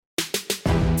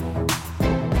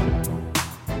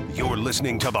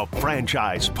listening to the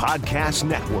Franchise Podcast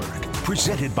Network,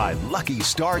 presented by Lucky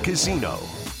Star Casino.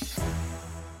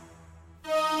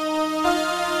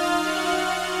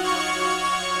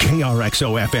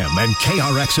 KRXO-FM and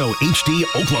KRXO-HD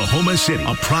Oklahoma City,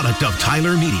 a product of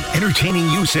Tyler Media, entertaining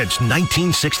you since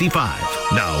 1965.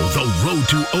 Now, the Road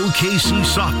to OKC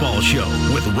Softball Show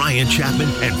with Ryan Chapman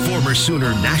and former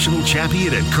Sooner national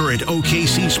champion and current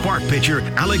OKC Spark pitcher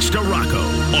Alex Storako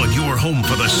on your home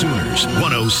for the Sooners,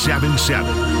 107.7,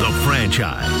 The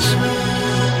Franchise.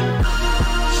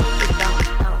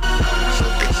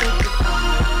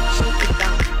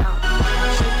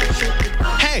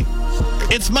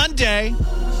 It's Monday.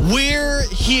 We're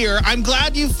here. I'm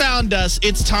glad you found us.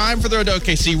 It's time for the Road to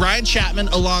OKC. Ryan Chapman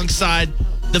alongside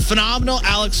the phenomenal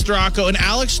Alex Storako. And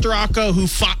Alex Storako, who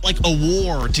fought like a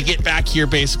war to get back here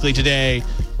basically today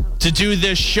to do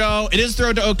this show. It is the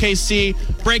Road to OKC,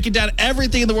 breaking down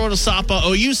everything in the world of softball.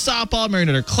 OU softball, Mary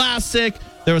Nutter Classic.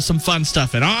 There was some fun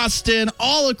stuff in Austin.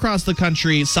 All across the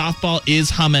country, softball is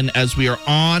humming as we are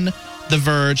on the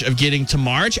verge of getting to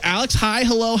March. Alex, hi,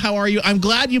 hello, how are you? I'm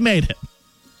glad you made it.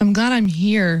 I'm glad I'm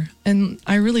here, and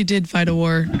I really did fight a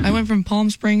war. I went from Palm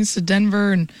Springs to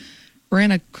Denver and ran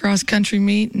a cross-country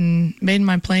meet and made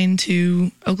my plane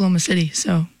to Oklahoma City,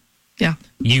 so, yeah.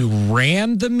 You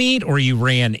ran the meet or you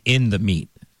ran in the meet?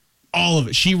 All of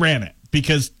it. She ran it,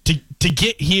 because to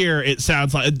get here, it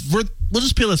sounds like... We'll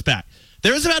just peel this back.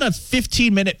 There was about a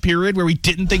 15-minute period where we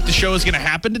didn't think the show was going to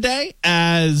happen today,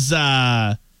 as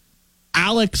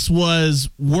Alex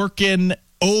was working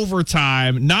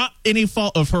overtime, not any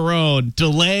fault of her own.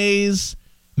 Delays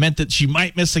meant that she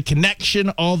might miss a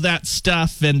connection, all that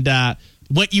stuff. And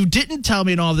what you didn't tell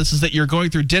me in all this is that you're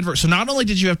going through Denver. So not only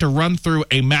did you have to run through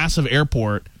a massive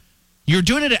airport, you're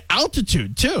doing it at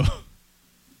altitude too.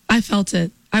 I felt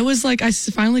it. I was like, I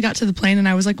finally got to the plane and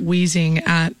I was like wheezing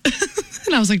at,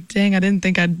 and I was like, dang, I didn't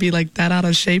think I'd be like that out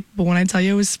of shape. But when I tell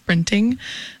you I was sprinting,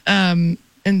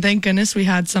 and thank goodness we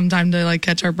had some time to like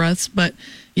catch our breaths. But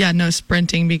yeah, no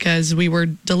sprinting, because we were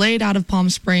delayed out of Palm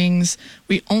Springs.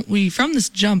 We from this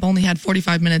jump only had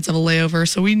 45 minutes of a layover,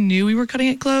 so we knew we were cutting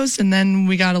it close. And then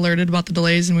we got alerted about the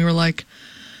delays, and we were like,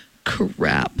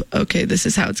 crap, okay, this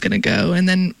is how it's going to go. And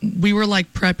then we were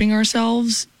like prepping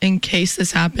ourselves in case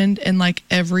this happened, and like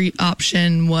every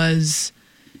option was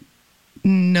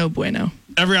no bueno.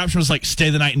 Every option was like stay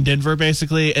the night in Denver,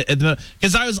 basically.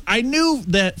 Because I knew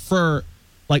that from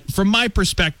my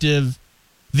perspective,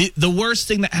 the worst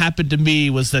thing that happened to me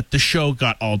was that the show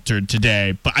got altered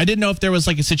today. But I didn't know if there was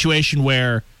like a situation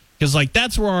where, because like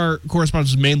that's where our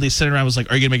correspondence was mainly sitting around, was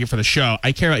like, are you going to make it for the show?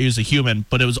 I care about you as a human,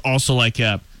 but it was also like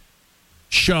a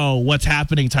show, what's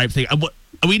happening type thing.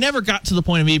 We never got to the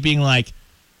point of me being like,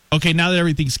 okay, now that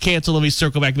everything's canceled, let me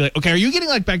circle back and be like, okay, are you getting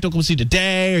like back to Oklahoma City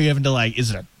today? Are you having to like,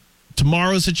 is it a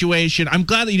tomorrow situation? I'm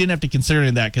glad that you didn't have to consider any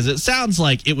of that, because it sounds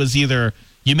like it was either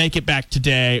you make it back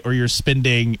today or you're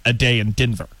spending a day in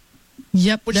Denver.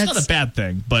 Yep. Which is not a bad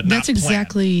thing, but that's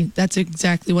exactly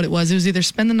what it was. It was either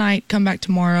spend the night, come back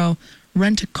tomorrow,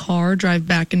 rent a car, drive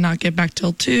back and not get back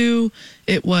till 2.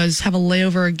 It was have a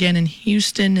layover again in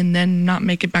Houston and then not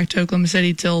make it back to Oklahoma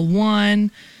City till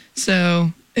 1.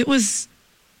 So it was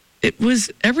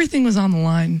everything was on the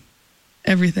line.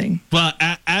 Everything. Well,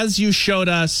 as you showed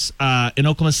us in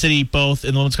Oklahoma City, both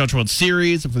in the Women's College World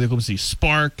Series and for the Oklahoma City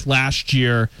Spark last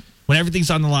year, when everything's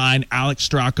on the line, Alex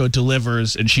Storako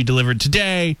delivers, and she delivered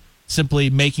today, simply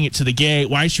making it to the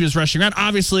gate. Why she was rushing around?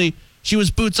 Obviously, she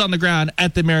was boots on the ground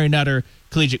at the Mary Nutter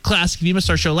Collegiate Classic. If you missed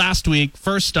our show last week,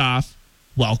 first off,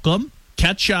 welcome.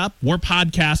 Catch up. We're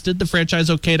podcasted,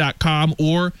 thefranchiseok.com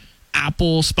or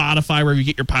Apple, Spotify, wherever you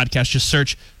get your podcast. Just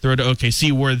search The Road to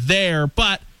OKC. We're there,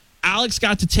 but Alex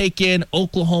got to take in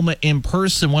Oklahoma in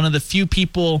person. One of the few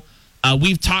people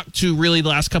we've talked to really the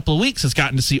last couple of weeks has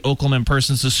gotten to see Oklahoma in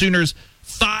person. So Sooners,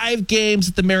 5 games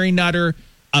at the Mary Nutter,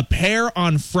 a pair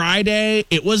on Friday.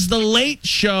 It was the late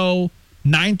show,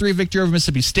 9-3 victory over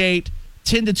Mississippi State,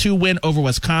 10-2 win over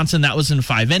Wisconsin. That was in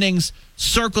 5 innings.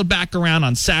 Circled back around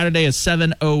on Saturday, a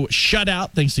 7-0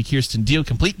 shutout, thanks to Kirsten Deal,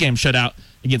 complete game shutout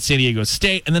against San Diego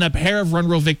State. And then a pair of run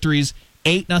rule victories,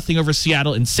 8-0 over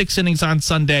Seattle in 6 innings on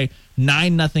Sunday,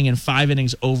 9-0 in 5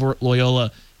 innings over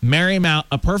Loyola Marymount.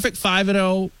 A perfect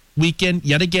 5-0 weekend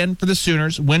yet again for the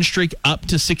Sooners. Win streak up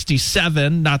to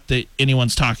 67. Not that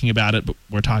anyone's talking about it, but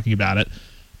we're talking about it.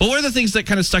 But what are the things that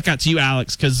kind of stuck out to you,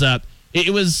 Alex? Because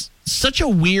it was such a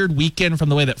weird weekend from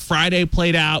the way that Friday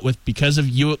played out, with because of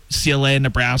UCLA and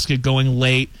Nebraska going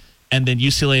late, and then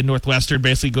UCLA and Northwestern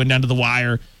basically going down to the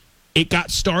wire. It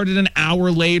got started an hour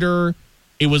later.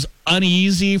 It was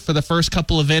uneasy for the first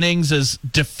couple of innings as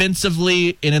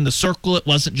defensively and in the circle it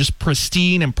wasn't just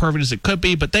pristine and perfect as it could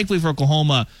be. But thankfully for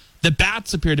Oklahoma, the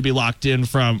bats appeared to be locked in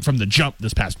from the jump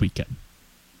this past weekend.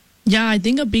 Yeah, I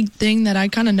think a big thing that I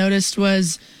kind of noticed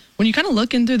was when you kind of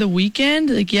look in through the weekend,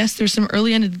 like, yes, there's some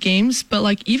early-ended games, but,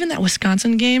 like, even that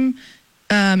Wisconsin game,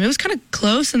 it was kind of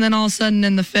close, and then all of a sudden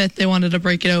in the fifth, they wanted to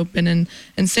break it open.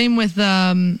 And same with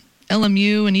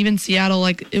LMU and even Seattle,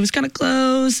 like, it was kind of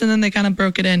close, and then they kind of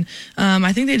broke it in.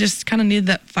 I think they just kind of needed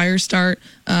that fire start.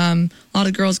 A lot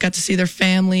of girls got to see their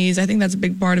families. I think that's a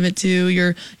big part of it, too.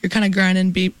 You're kind of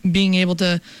grinding, being able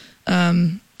to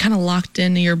kind of locked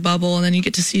into your bubble, and then you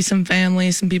get to see some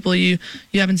family, some people you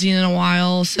haven't seen in a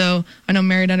while. So I know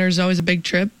Mary Nutter is always a big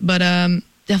trip, but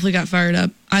definitely got fired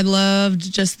up. I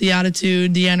loved just the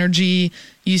attitude, the energy.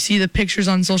 You see the pictures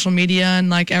on social media, and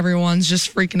like everyone's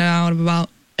just freaking out about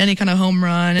any kind of home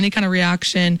run, any kind of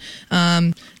reaction.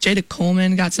 Jada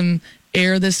Coleman got some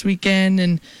air this weekend,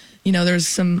 and there's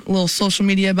some little social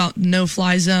media about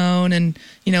no-fly zone, and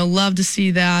love to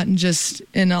see that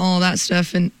and all that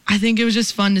stuff. And I think it was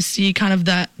just fun to see kind of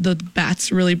that the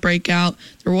bats really break out.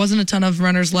 There wasn't a ton of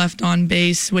runners left on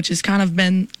base, which has kind of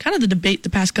been kind of the debate the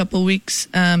past couple of weeks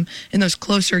in those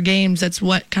closer games. That's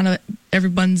what kind of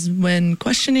everyone's been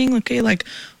questioning. Okay, like,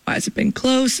 why has it been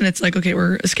close? And it's like, okay,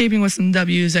 we're escaping with some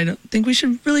W's. I don't think we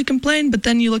should really complain. But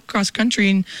then you look cross country,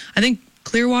 and I think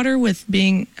Clearwater, with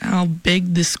being how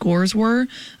big the scores were,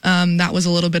 that was a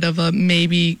little bit of a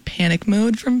maybe panic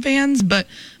mode from fans. But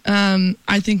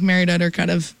I think Mary Nutter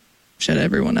kind of shut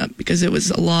everyone up because it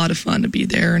was a lot of fun to be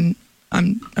there, and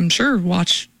I'm sure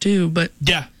watch too. But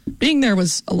yeah, being there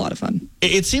was a lot of fun.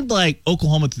 It seemed like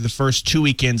Oklahoma through the first 2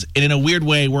 weekends, and in a weird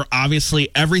way, where obviously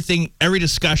every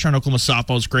discussion on Oklahoma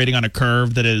softball is grading on a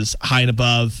curve that is high and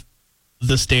above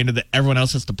the standard that everyone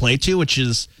else has to play to, which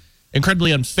is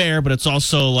incredibly unfair, but it's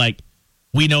also like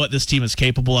we know what this team is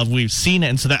capable of. We've seen it,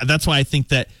 and so that's why I think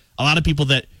that a lot of people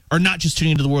that are not just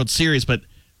tuning into the World Series, but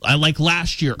like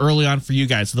last year, early on for you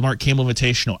guys, the Mark Campbell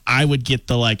Invitational, I would get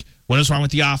the like, what is wrong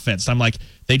with the offense? And I'm like,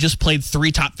 they just played 3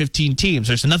 top 15 teams.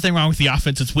 There's nothing wrong with the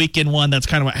offense. It's weekend 1. That's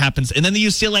kind of what happens. And then the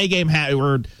UCLA game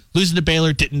where losing to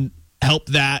Baylor didn't help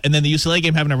that. And then the UCLA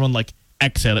game having everyone like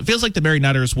exhale. It feels like the Mary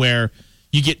Nutters where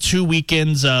you get 2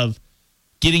 weekends of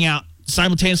getting out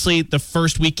simultaneously the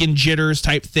first weekend jitters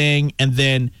type thing, and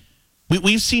then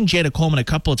we've seen Jada Coleman a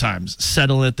couple of times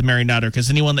settle at the Mary Nutter, because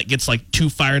anyone that gets like too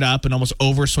fired up and almost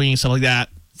overswinging, stuff like that,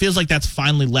 feels like that's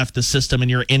finally left the system, and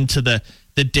you're into the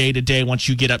day-to-day once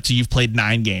you get up to you've played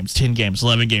 9 games, 10 games,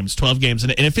 11 games, 12 games,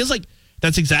 and it feels like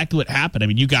that's exactly what happened. I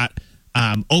mean, you got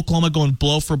Oklahoma going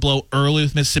blow for blow early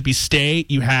with Mississippi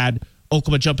State. You had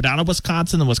Oklahoma jumping out of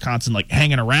Wisconsin, and Wisconsin like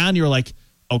hanging around. You were like,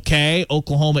 okay,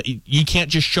 Oklahoma, you can't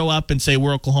just show up and say,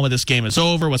 we're Oklahoma, this game is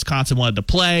over. Wisconsin wanted to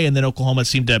play, and then Oklahoma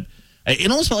seemed to,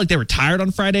 it almost felt like they were tired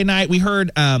on Friday night. We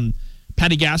heard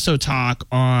Patty Gasso talk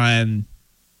on,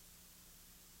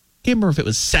 I can't remember if it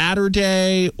was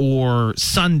Saturday or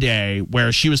Sunday,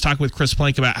 where she was talking with Chris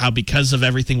Plank about how because of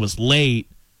everything was late,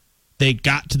 they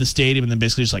got to the stadium and then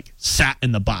basically just like sat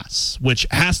in the bus, which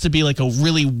has to be like a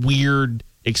really weird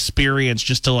experience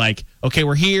just to like, okay,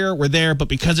 we're here, we're there, but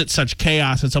because it's such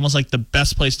chaos, it's almost like the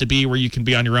best place to be where you can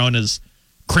be on your own is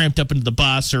cramped up into the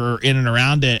bus or in and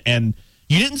around it. And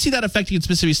you didn't see that affect against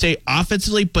Mississippi State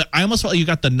offensively, but I almost felt like you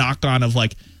got the knock on of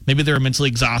like maybe they were mentally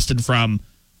exhausted from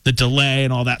the delay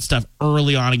and all that stuff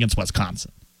early on against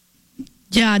Wisconsin.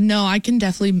 Yeah, no, I can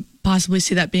definitely possibly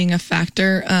see that being a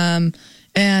factor.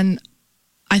 And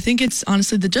I think it's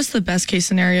honestly just the best case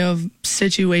scenario of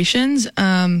situations,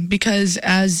 because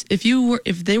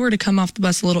if they were to come off the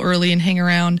bus a little early and hang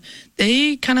around,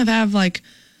 they kind of have like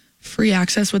free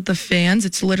access with the fans.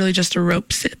 It's literally just a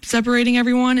rope separating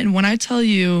everyone. And when I tell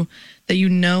you that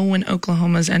when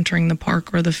Oklahoma's entering the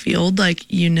park or the field, like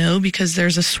because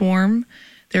there's a swarm,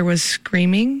 there was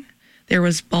screaming, there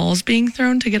was balls being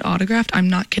thrown to get autographed. I'm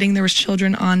not kidding. There was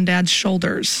children on Dad's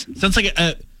shoulders. Sounds like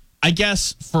I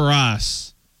guess for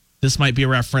us, this might be a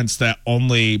reference that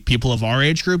only people of our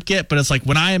age group get, but it's like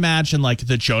when I imagine like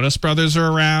the Jonas Brothers are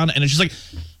around and it's just like,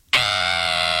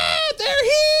 they're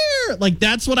here. Like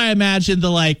that's what I imagine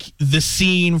the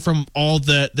scene from all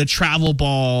the travel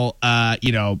ball,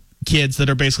 kids that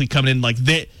are basically coming in. Like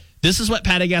this is what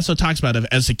Pat Agasso talks about.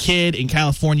 As a kid in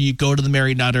California, you go to the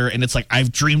Mary Nutter and it's like,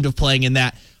 I've dreamed of playing in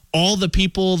that. All the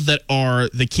people that are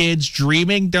the kids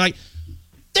dreaming, they're like,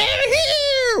 they're here.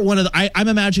 I'm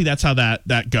imagining that's how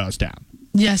that goes down.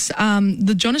 Yes,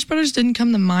 the Jonas Brothers didn't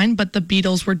come to mind, but the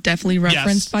Beatles were definitely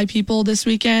referenced by people this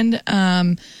weekend.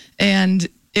 And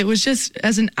it was just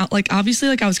obviously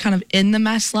I was kind of in the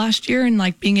mess last year, and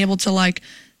like being able to like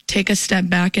take a step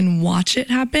back and watch it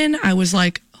happen, I was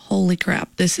like, holy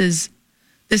crap, this is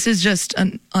just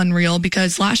unreal,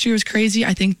 because last year was crazy.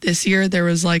 I think this year there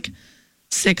was like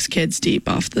 6 kids deep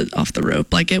off the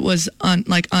rope. Like it was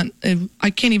I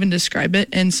can't even describe it.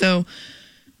 And so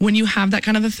when you have that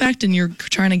kind of effect and you're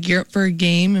trying to gear up for a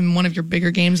game and one of your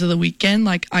bigger games of the weekend,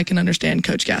 like I can understand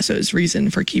Coach Gasso's reason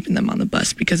for keeping them on the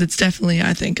bus, because it's definitely,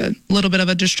 I think, a little bit of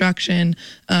a distraction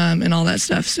and all that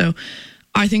stuff. So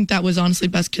I think that was honestly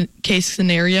best case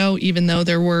scenario, even though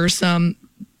there were some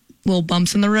little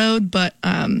bumps in the road. But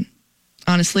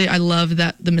honestly, I love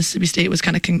that the Mississippi State was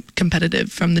kind of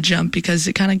competitive from the jump, because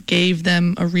it kind of gave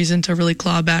them a reason to really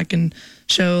claw back and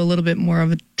show a little bit more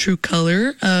of a true color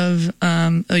of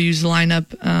OU's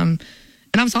lineup. And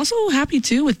I was also happy,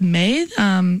 too, with May.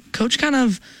 Coach kind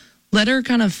of let her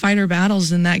kind of fight her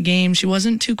battles in that game. She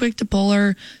wasn't too quick to pull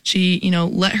her. She,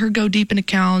 let her go deep into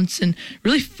counts and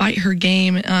really fight her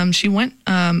game. She went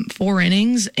 4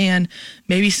 innings, and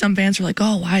maybe some fans were like,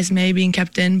 oh, why is May being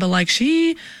kept in? But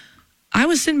I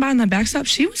was sitting behind the backstop.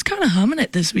 She was kind of humming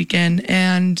it this weekend,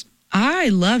 and I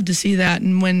love to see that.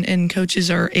 And when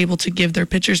coaches are able to give their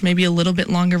pitchers maybe a little bit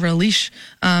longer of a leash,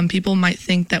 people might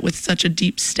think that with such a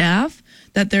deep staff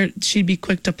that she'd be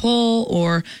quick to pull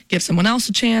or give someone else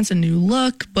a chance, a new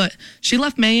look. But she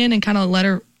left May in and kind of let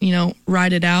her,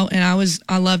 ride it out. And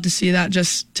I love to see that,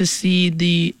 just to see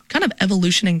the kind of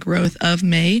evolution and growth of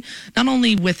May, not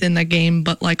only within the game,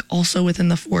 but also within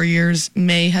the 4 years.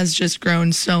 May has just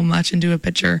grown so much into a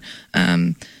pitcher.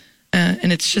 And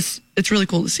it's really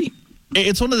cool to see.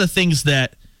 It's one of the things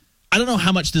that I don't know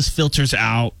how much this filters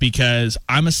out, because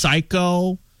I'm a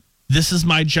psycho. This is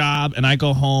my job, and I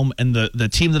go home, and the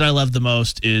team that I love the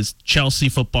most is Chelsea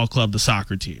Football Club, the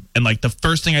soccer team. And the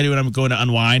first thing I do when I'm going to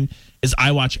unwind is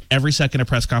I watch every second of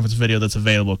press conference video that's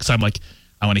available, because I'm like,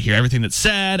 I want to hear everything that's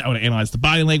said. I want to analyze the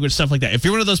body language, stuff like that. If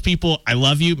you're one of those people, I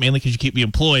love you, mainly because you keep me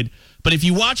employed. But if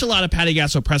you watch a lot of Patty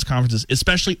Gasso press conferences,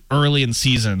 especially early in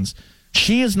seasons,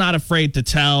 she is not afraid to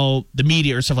tell the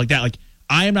media or stuff like that,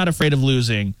 I am not afraid of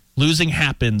losing. Losing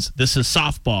happens. This is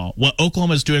softball. What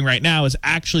Oklahoma is doing right now is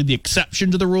actually the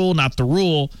exception to the rule, not the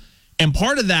rule. And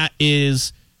part of that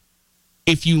is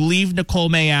if you leave Nicole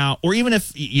May out, or even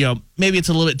if, maybe it's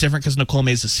a little bit different because Nicole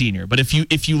May is a senior, but if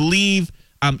you leave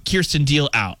Kirsten Deal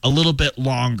out a little bit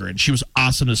longer, and she was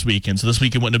awesome this weekend, so this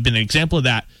weekend wouldn't have been an example of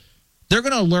that, they're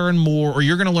going to learn more, or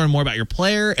you're going to learn more about your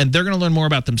player, and they're going to learn more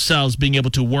about themselves, being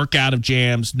able to work out of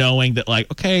jams, knowing that,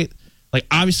 okay,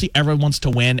 obviously everyone wants to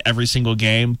win every single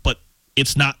game, but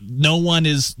it's not, no one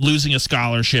is losing a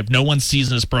scholarship. No one's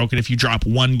season is broken if you drop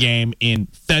one game in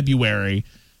February.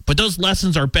 But those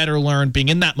lessons are better learned being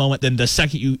in that moment than the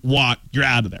second you walk, you're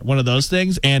out of there. One of those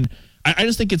things. And I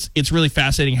just think it's really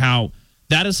fascinating how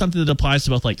that is something that applies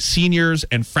to both seniors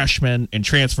and freshmen and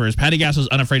transfers. Patty Gasso's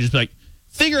unafraid to just be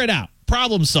figure it out,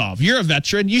 problem solve. You're a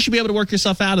veteran. You should be able to work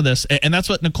yourself out of this. And that's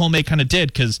what Nicole May kind of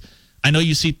did, because I know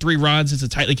you see 3 runs. It's a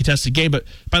tightly contested game, but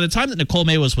by the time that Nicole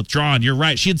May was withdrawn, you're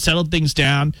right. She had settled things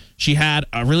down. She had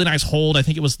a really nice hold. I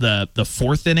think it was the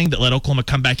 4th inning that let Oklahoma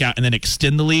come back out and then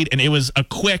extend the lead. And it was a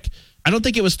quick, I don't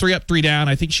think it was 3 up, 3 down.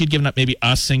 I think she'd given up maybe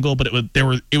a single, but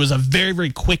it was a very,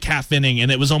 very quick half inning.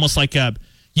 And it was almost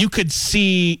you could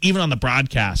see even on the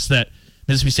broadcast that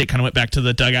Mississippi State kind of went back to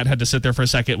the dugout, had to sit there for a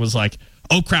second. It was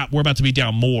oh crap, we're about to be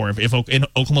down more if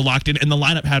Oklahoma locked in, and the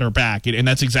lineup had her back, and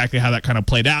that's exactly how that kind of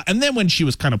played out. And then when she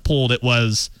was kind of pulled, it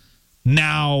was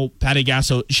now Patty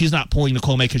Gasso, she's not pulling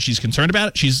Nicole May because she's concerned about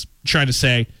it. She's trying to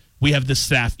say, we have this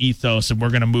staff ethos, and we're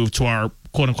going to move to our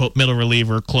quote-unquote middle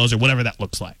reliever, closer, whatever that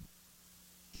looks like.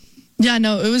 Yeah,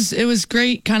 no, it was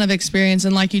great kind of experience,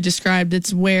 and like you described,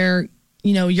 it's where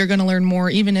you're going to learn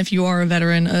more, even if you are a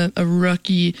veteran, a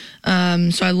rookie.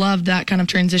 So I love that kind of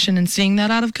transition and seeing that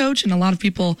out of Coach. And a lot of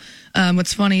people,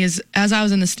 what's funny is as I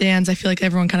was in the stands, I feel like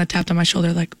everyone kind of tapped on my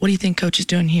shoulder, what do you think Coach is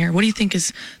doing here? What do you think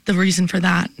is the reason for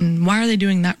that? And why are they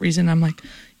doing that reason? I'm like,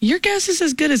 your guess is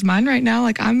as good as mine right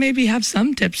now. I maybe have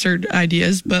some tips or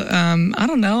ideas, but I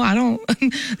don't know. I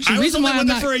was only with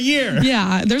them for a year.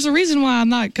 Yeah, there's a reason why I'm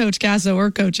not Coach Gasso or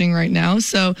coaching right now.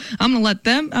 So I'm gonna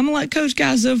let Coach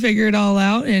Gasso figure it all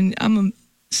out, and I'm gonna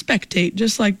spectate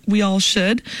just like we all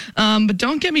should. But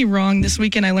don't get me wrong. This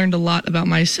weekend I learned a lot about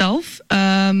myself.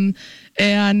 And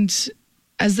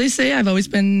as they say, I've always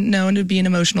been known to be an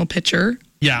emotional pitcher.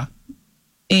 Yeah.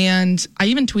 And I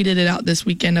even tweeted it out this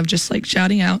weekend of just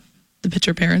shouting out the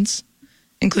pitcher parents,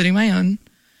 including my own,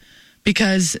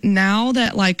 because now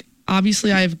that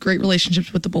obviously I have great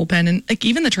relationships with the bullpen and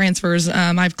even the transfers.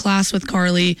 I have class with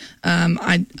Carly.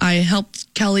 I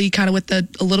helped Kelly kind of with a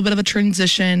little bit of a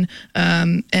transition,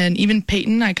 and even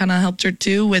Peyton, I kind of helped her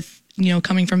too with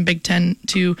coming from Big Ten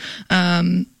to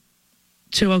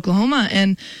to Oklahoma,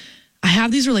 and I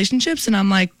have these relationships, and I'm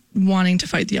like wanting to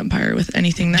fight the umpire with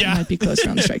anything that might be close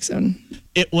around the strike zone.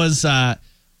 It was, I'm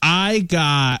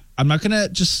not going to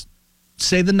just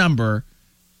say the number,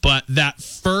 but that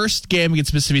first game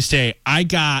against Mississippi State, I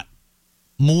got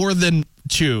more than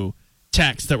 2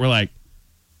 texts that were like,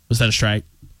 was that a strike?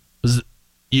 Was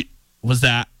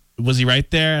he right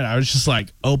there? And I was just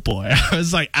like, oh boy. I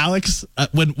was like, Alex,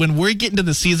 when we're getting to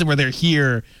the season where they're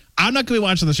here, I'm not going to be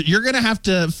watching this. You're going to have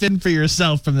to fend for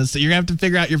yourself from this. You're going to have to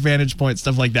figure out your vantage point,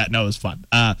 stuff like that. No, it was fun.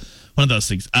 One of those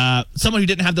things. Someone who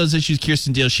didn't have those issues,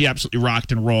 Kirsten Deal, she absolutely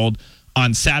rocked and rolled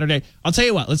on Saturday. I'll tell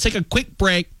you what, let's take a quick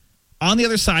break. On the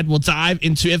other side, we'll dive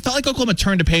into, it felt like Oklahoma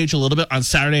turned a page a little bit on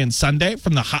Saturday and Sunday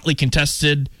from the hotly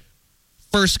contested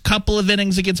first couple of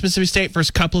innings against Mississippi State,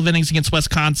 first couple of innings against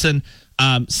Wisconsin.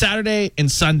 Saturday and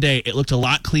Sunday, it looked a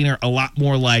lot cleaner, a lot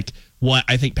more like what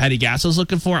I think Patty Gasso's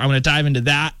looking for. I'm going to dive into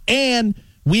that. And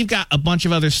we've got a bunch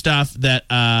of other stuff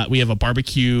that we have a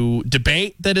barbecue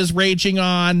debate that is raging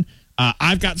on.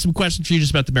 I've got some questions for you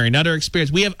just about the Mary Nutter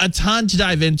experience. We have a ton to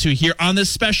dive into here on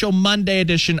this special Monday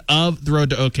edition of The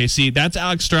Road to OKC. That's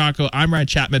Alex Storako. I'm Ryan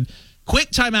Chapman. Quick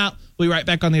timeout. We'll be right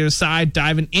back on the other side,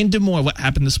 diving into more of what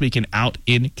happened this weekend out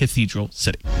in Cathedral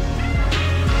City.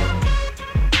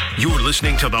 You're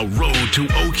listening to the Road to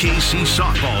OKC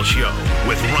Softball Show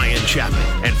with Ryan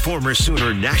Chapman and former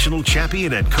Sooner national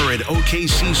champion and current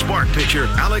OKC Spark pitcher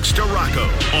Alex Storako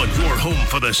on your home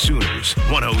for the Sooners,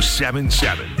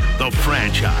 107.7, The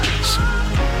Franchise.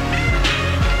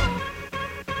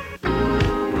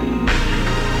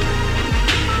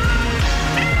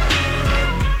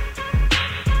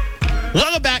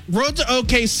 Welcome back. Road to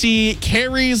OKC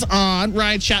carries on.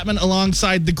 Ryan Chapman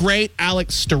alongside the great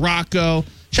Alex Storako.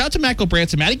 Shout out to Matt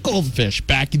Branson, Matty Goldfish,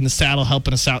 back in the saddle,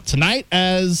 helping us out tonight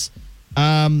as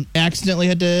accidentally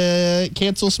had to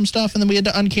cancel some stuff, and then we had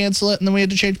to uncancel it, and then we had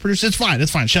to change producers. It's fine. It's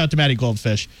fine. Shout out to Matty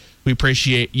Goldfish. We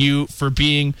appreciate you for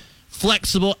being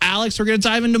flexible. Alex, we're going to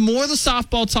dive into more of the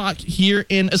softball talk here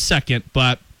in a second,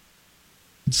 but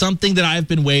something that I've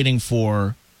been waiting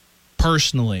for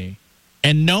personally,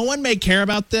 and no one may care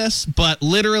about this, but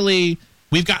literally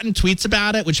we've gotten tweets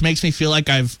about it, which makes me feel like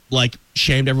I've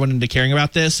shamed everyone into caring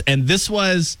about this. And this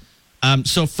was,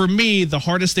 so for me, the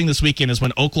hardest thing this weekend is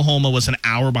when Oklahoma was an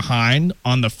hour behind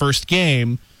on the first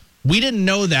game. We didn't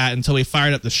know that until we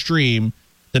fired up the stream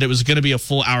that it was going to be a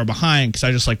full hour behind because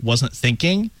I just wasn't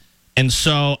thinking. And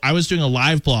so I was doing a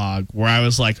live blog where I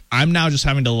was like, I'm now just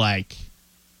having to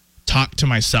talk to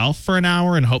myself for an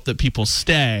hour and hope that people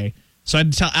stay. So I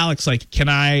had to tell Alex, can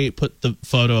I put the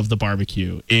photo of the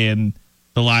barbecue in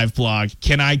the live blog?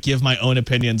 Can I give my own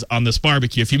opinions on this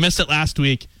barbecue? If you missed it last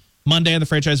week, Monday on the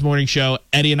Franchise Morning Show,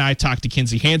 Eddie and I talked to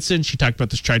Kinsey Hansen. She talked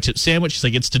about this tri-tip sandwich. She's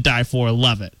like, it's to die for.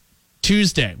 Love it.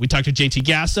 Tuesday, we talked to JT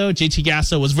Gasso. JT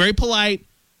Gasso was very polite,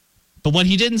 but what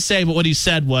he didn't say, but what he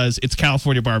said was, it's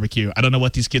California barbecue. I don't know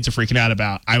what these kids are freaking out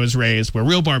about. I was raised where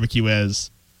real barbecue is.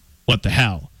 What the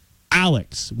hell?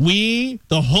 Alex, the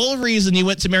whole reason you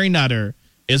went to Mary Nutter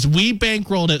is we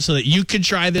bankrolled it so that you could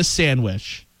try this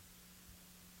sandwich.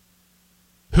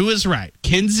 Who is right?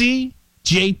 Kinsey,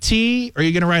 JT, or are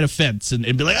you going to write a fence and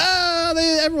be like,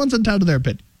 everyone's entitled to their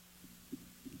opinion?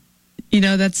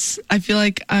 I feel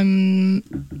like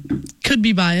could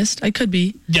be biased. I could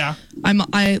be. Yeah.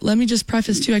 Let me just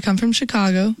preface too, I come from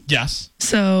Chicago. Yes.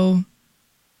 So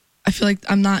I feel like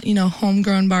I'm not,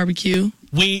 homegrown barbecue.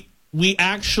 We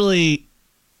actually,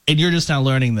 and you're just now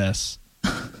learning this,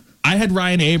 I had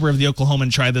Ryan Aber of the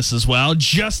Oklahoman try this as well,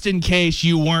 just in case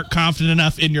you weren't confident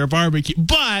enough in your barbecue.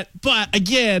 But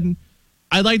again,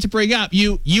 I'd like to bring up,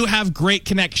 you have great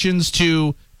connections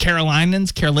to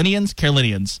Carolinians,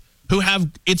 who have,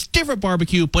 it's different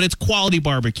barbecue, but it's quality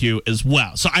barbecue as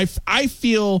well. So I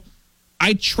feel,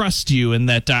 I trust you in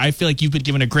that I feel like you've been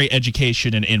given a great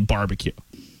education in barbecue.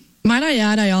 Might I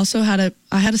add, I also had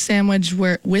a sandwich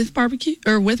with barbecue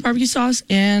sauce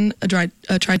and a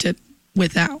tri-tip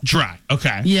without. Dry.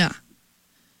 Okay. Yeah.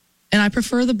 And I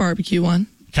prefer the barbecue one.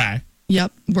 Okay.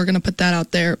 Yep. We're going to put that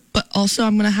out there. But also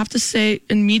I'm going to have to say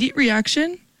immediate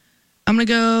reaction. I'm going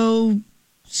to go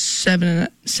 7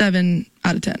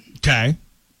 out of 10. Okay.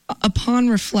 Upon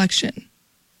reflection,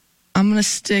 I'm going to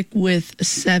stick with a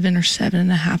 7 or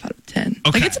 7.5 out of 10.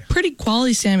 Okay. It's a pretty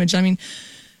quality sandwich. I mean,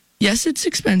 yes, it's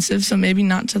expensive, so maybe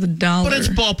not to the dollar. But it's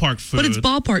ballpark food. But it's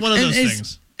ballpark. One of those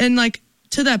things. And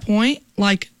to that point,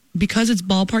 because it's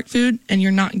ballpark food and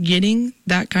you're not getting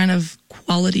that kind of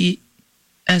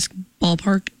quality-esque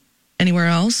ballpark anywhere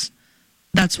else,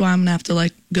 that's why I'm going to have to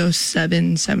go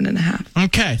 7.5.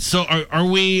 Okay. So are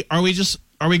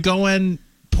we going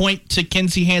point to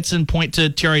Kinsey Hansen, point to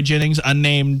Tiare Jennings,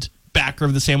 unnamed backer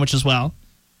of the sandwich as well?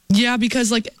 Yeah,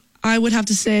 because like I would have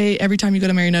to say every time you go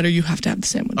to Mary Nutter, you have to have the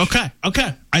sandwich. Okay.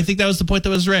 I think that was the point that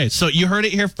was raised. So you heard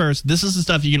it here first. This is the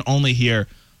stuff you can only hear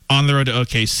on the road to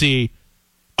OKC.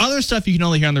 Other stuff you can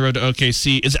only hear on the road to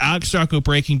OKC is Alex Storako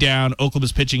breaking down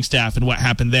Oklahoma's pitching staff and what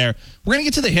happened there. We're going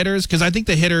to get to the hitters because I think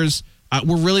the hitters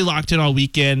were really locked in all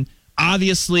weekend.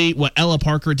 Obviously, what Ella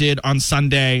Parker did on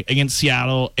Sunday against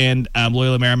Seattle and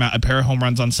Loyola Marymount, a pair of home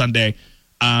runs on Sunday.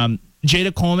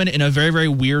 Jada Coleman, in a very, very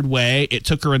weird way, it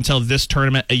took her until this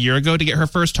tournament a year ago to get her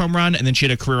first home run, and then she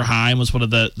had a career high and was one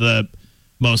of the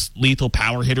most lethal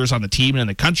power hitters on the team and in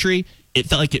the country. It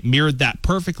felt like it mirrored that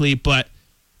perfectly, but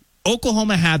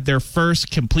Oklahoma had their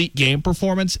first complete game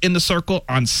performance in the circle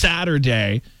on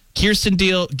Saturday. Kirsten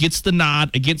Deal gets the nod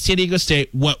against San Diego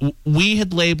State. What we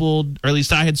had labeled, or at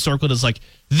least I had circled, as like,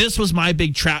 this was my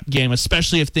big trap game,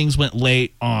 especially if things went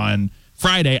late on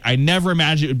Friday. I never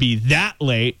imagined it would be that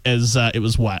late, as it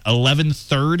was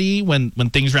 11:30 when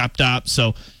things wrapped up.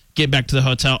 So get back to the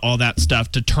hotel, all that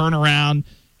stuff, to turn around,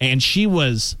 and she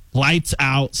was lights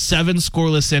out, 7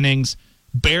 scoreless innings,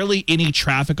 barely any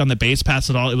traffic on the base paths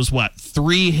at all. It was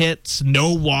 3 hits,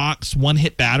 no walks, 1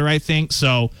 hit batter, I think.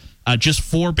 So just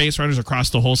 4 base runners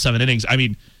across the whole 7 innings. I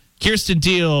mean, Kirsten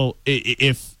Deal,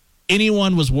 if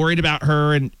anyone was worried about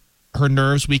her and her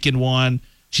nerves weekend 1,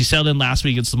 she settled in last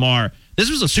week against Lamar. This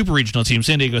was a super regional team,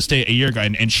 San Diego State, a year ago,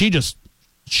 and she just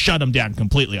shut them down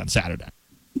completely on Saturday.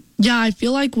 Yeah, I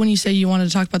feel like when you say you wanted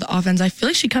to talk about the offense, I feel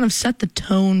like she kind of set the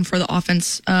tone for the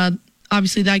offense.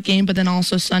 Obviously that game, but then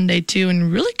also Sunday too,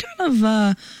 and really kind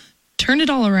of turned it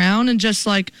all around and just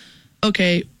like,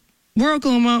 okay, we're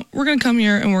Oklahoma, we're going to come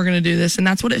here and we're going to do this. And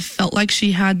that's what it felt like.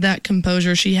 She had that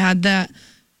composure. She had that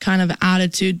kind of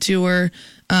attitude to her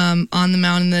on the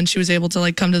mound, and then she was able to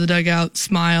like come to the dugout,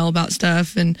 smile about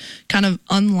stuff, and kind of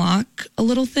unlock a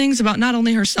little things about not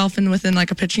only herself and within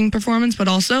like a pitching performance, but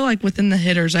also like within the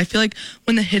hitters. I feel like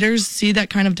when the hitters see that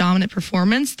kind of dominant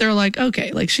performance, they're like,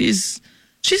 okay, like she's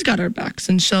got our backs.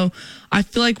 And so I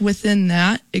feel like within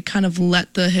that, it kind of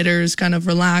let the hitters kind of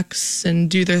relax and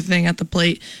do their thing at the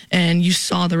plate. And you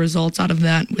saw the results out of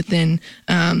that within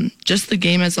just the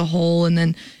game as a whole. And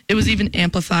then it was even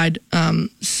amplified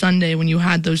Sunday when you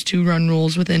had those 2-run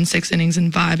rules within 6 innings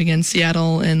and 5 against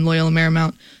Seattle and Loyola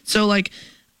Marymount. So like,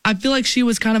 I feel like she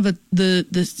was kind of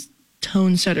the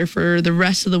tone setter for the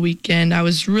rest of the weekend. I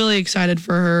was really excited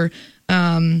for her.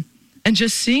 And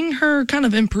just seeing her kind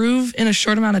of improve in a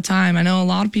short amount of time. I know a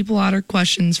lot of people had her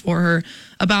questions for her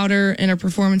about her and her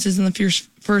performances in the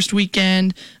first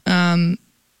weekend. And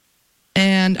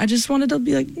I just wanted to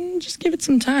be like, just give it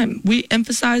some time. We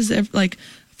emphasized like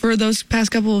for those past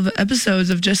couple of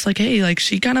episodes of just like, hey, like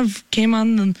she kind of came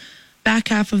on the back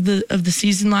half of the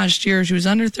season last year. She was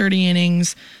under 30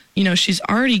 innings. You know, she's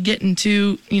already getting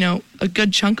to, a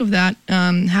good chunk of that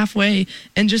halfway.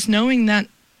 And just knowing that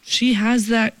she has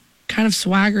that kind of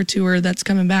swagger to her that's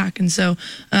coming back. And so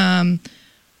I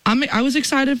was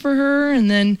excited for her. And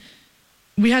then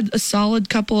we had a solid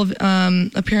couple of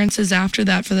appearances after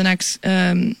that for the next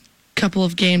couple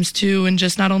of games too. And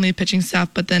just not only the pitching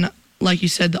staff, but then, like you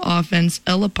said, the offense.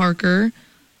 Ella Parker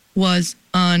was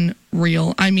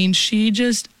unreal. I mean, she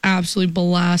just absolutely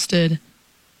blasted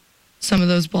some of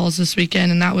those balls this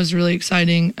weekend, and that was really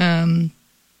exciting. Riley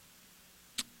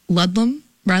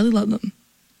Ludlam.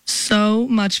 So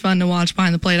much fun to watch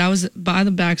behind the plate. I was by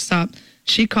the backstop.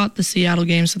 She caught the Seattle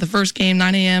game. So the first game,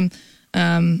 9 a.m.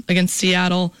 Against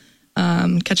Seattle,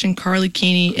 catching Carly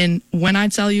Keeney. And when I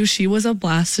tell you, she was a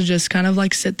blast to just kind of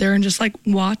like sit there and just like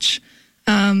watch.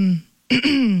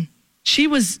 She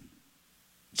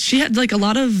had like a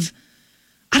lot of,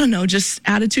 I don't know, just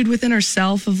attitude within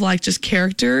herself of like just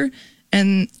character.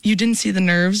 And you didn't see the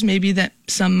nerves maybe that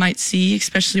some might see,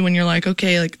 especially when you're like,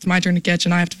 okay, like it's my turn to catch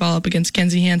and I have to follow up against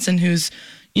Kenzie Hansen, who's,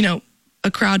 a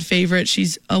crowd favorite.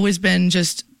 She's always been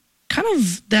just kind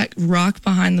of that rock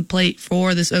behind the plate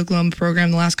for this Oklahoma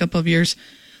program the last couple of years.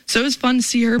 So it was fun to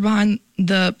see her behind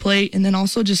the plate and then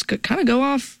also just kind of go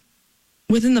off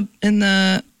within in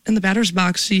the batter's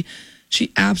box.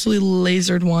 She absolutely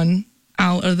lasered one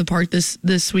out of the park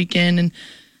this weekend, and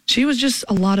she was just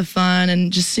a lot of fun,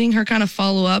 and just seeing her kind of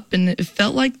follow up, and it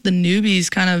felt like the newbies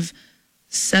kind of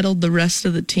settled the rest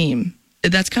of the team.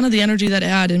 That's kind of the energy that it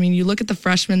had. I mean, you look at the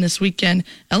freshmen this weekend,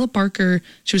 Ella Parker,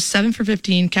 she was 7 for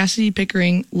 15. Cassidy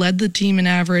Pickering led the team in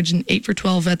average and 8 for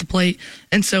 12 at the plate.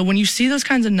 And so when you see those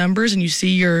kinds of numbers and you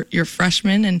see your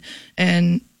freshmen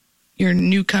and your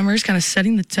newcomers kind of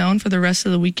setting the tone for the rest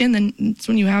of the weekend, then it's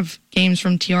when you have games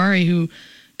from Tiare, who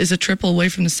is a triple away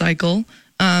from the cycle.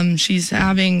 She's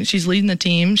leading the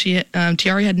team.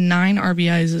 Tiare had 9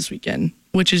 RBIs this weekend,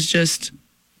 which is just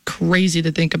crazy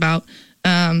to think about.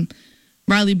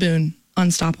 Riley Boone,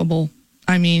 unstoppable.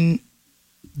 I mean,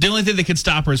 the only thing that could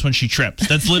stop her is when she trips.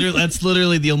 That's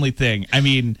literally the only thing. I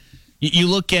mean, you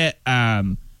look at.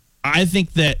 I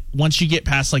think that once you get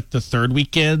past like the third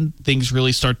weekend, things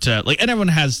really start to like. And everyone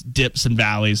has dips and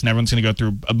valleys, and everyone's going to go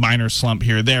through a minor slump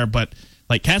here or there. But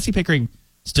like Cassie Pickering,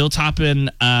 still top in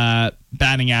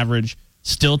batting average,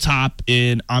 still top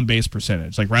in on base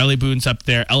percentage. Like Riley Boone's up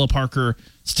there. Ella Parker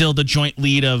still the joint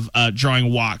lead of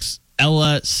drawing walks.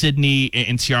 Ella, Sydney,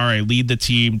 and Tiare lead the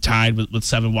team, tied with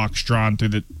 7 walks drawn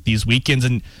through these weekends.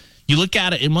 And you look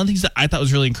at it, and one of the things that I thought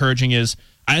was really encouraging is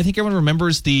I think everyone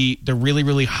remembers the really,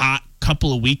 really hot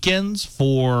couple of weekends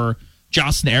for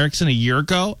Jocelyn Erickson a year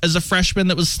ago as a freshman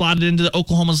that was slotted into the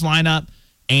Oklahoma's lineup.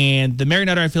 And the Mary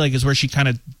Nutter, I feel like, is where she kind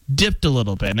of dipped a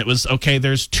little bit. And it was, okay,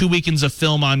 there's 2 weekends of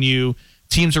film on you.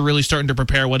 Teams are really starting to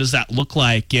prepare. What does that look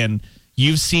like? And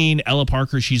you've seen Ella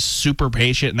Parker. She's super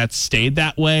patient, and that's stayed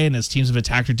that way. And as teams have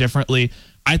attacked her differently,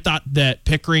 I thought that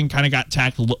Pickering kind of got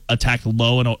attacked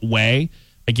low and away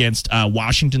against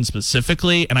Washington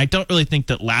specifically. And I don't really think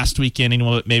that last weekend,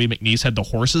 maybe McNeese had the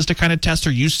horses to kind of test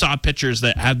her. You saw pitchers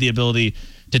that had the ability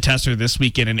to test her this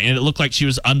weekend, and it looked like she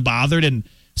was unbothered. And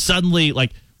suddenly,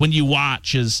 like, when you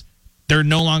watch, is they're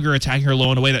no longer attacking her low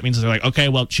and away. That means they're like, okay,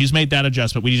 well, she's made that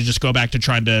adjustment. We need to just go back to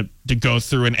trying to go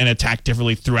through and attack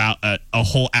differently throughout a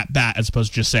whole at-bat, as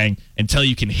opposed to just saying, until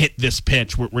you can hit this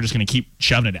pitch, we're just going to keep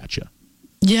shoving it at you.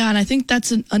 Yeah, and I think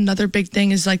that's another big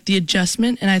thing is like the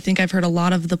adjustment. And I think I've heard a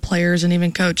lot of the players and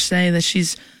even coach say that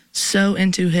she's so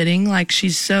into hitting. Like,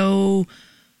 she's so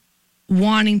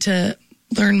wanting to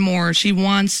learn more. She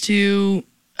wants to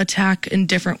attack in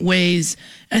different ways.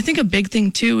 And I think a big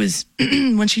thing too is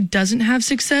when she doesn't have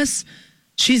success,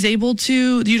 she's able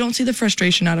to, you don't see the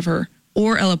frustration out of her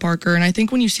or Ella Parker. And I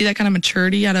think when you see that kind of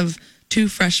maturity out of 2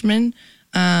 freshmen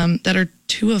that are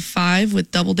 2 of 5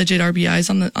 with double-digit RBIs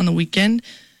on the weekend,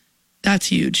 that's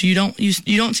huge. You don't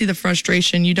see the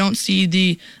frustration. You don't see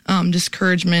the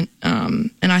discouragement.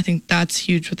 And I think that's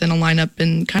huge within a lineup,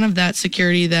 and kind of that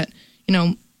security that,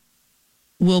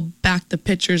 will back the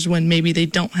pitchers when maybe they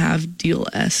don't have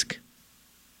Deal-esque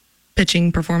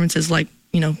pitching performances like,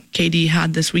 KD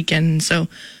had this weekend. And so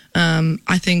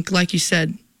I think, like you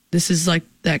said, this is like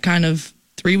that kind of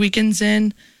 3 weekends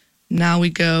in. Now we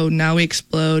go, now we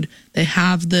explode. They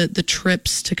have the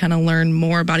trips to kind of learn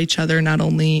more about each other, not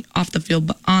only off the field,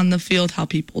 but on the field, how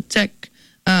people tick.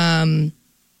 And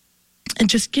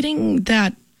just getting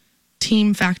that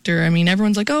team factor. I mean,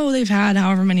 everyone's like, oh, they've had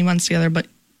however many months together, but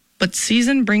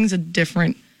season brings a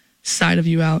different side of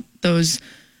you out. Those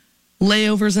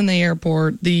layovers in the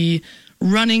airport, the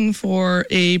running for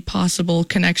a possible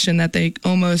connection that they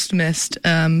almost missed,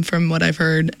 from what I've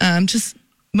heard. Just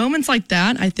moments like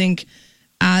that, I think,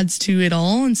 adds to it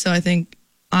all. And so I think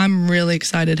I'm really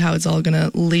excited how it's all going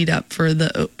to lead up for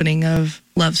the opening of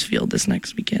Love's Field this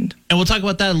next weekend. And we'll talk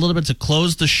about that a little bit to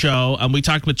close the show. We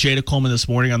talked with Jada Coleman this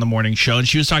morning on the morning show, and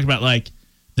she was talking about, like,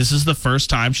 this is the first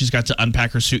time she's got to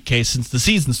unpack her suitcase since the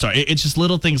season started. It's just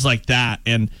little things like that.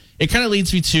 And it kind of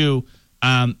leads me to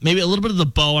maybe a little bit of the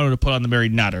bow I want to put on the Mary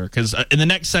Nutter, because in the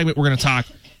next segment, we're going to talk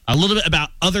a little bit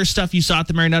about other stuff you saw at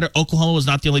the Mary Nutter. Oklahoma was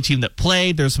not the only team that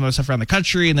played. There's some other stuff around the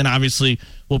country. And then obviously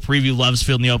we'll preview Love's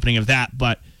Field and the opening of that.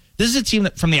 But this is a team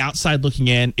that from the outside looking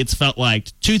in, it's felt like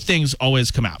 2 things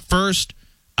always come out. First,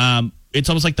 it's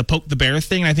almost like the poke the bear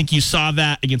thing. And I think you saw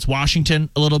that against Washington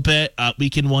a little bit,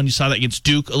 weekend 1. You saw that against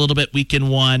Duke a little bit, weekend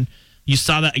 1. You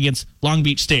saw that against Long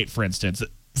Beach State, for instance.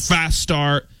 Fast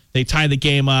start. They tie the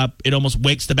game up. It almost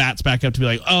wakes the bats back up to be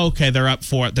like, oh, okay, they're up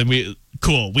for it. Then we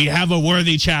have a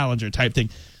worthy challenger type thing.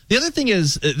 The other thing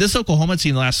is this Oklahoma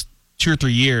team the last 2 or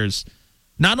 3 years,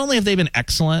 not only have they been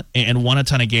excellent and won a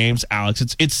ton of games,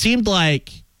 Alex, it seemed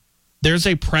like there's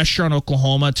a pressure on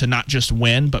Oklahoma to not just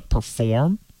win, but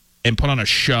perform and put on a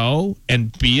show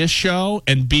and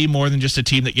be more than just a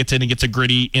team that gets in and gets a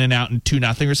gritty in and out and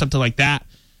 2-0 or something like that.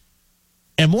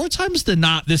 And more times than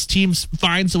not, this team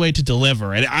finds a way to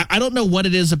deliver. And I don't know what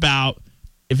it is about,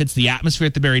 if it's the atmosphere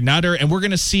at the Mary Nutter, and we're going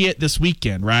to see it this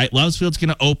weekend, right? Love's Field's going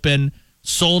to open,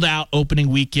 sold out opening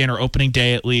weekend or opening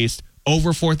day at least,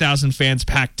 over 4,000 fans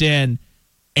packed in.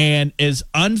 And as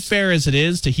unfair as it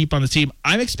is to heap on the team,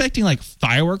 I'm expecting like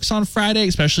fireworks on Friday,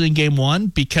 especially in game 1,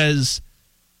 because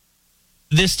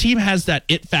this team has that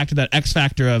it factor, that X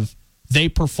factor of they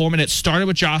perform. And it started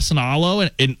with Jocelyn Allo,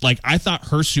 and like I thought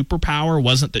her superpower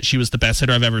wasn't that she was the best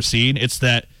hitter I've ever seen. It's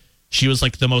that she was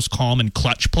like the most calm and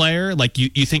clutch player. Like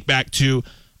you think back to,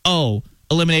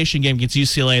 elimination game against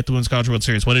UCLA at the Women's College World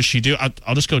Series. What does she do?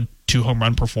 I'll just go 2 home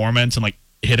run performance and like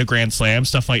hit a grand slam,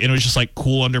 stuff like, and it was just like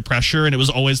cool under pressure. And it was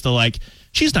always the like,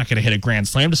 she's not going to hit a grand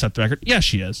slam to set the record. Yeah,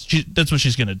 she is. That's what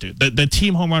she's going to do. The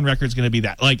team home run record is going to be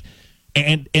that. Like,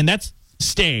 and that's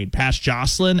stayed past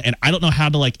Jocelyn. And I don't know how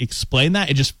to like explain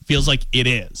that. It just feels like it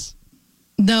is.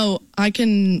 No, I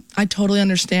totally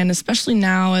understand, especially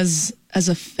now as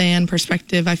a fan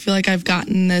perspective. I feel like I've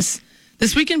gotten this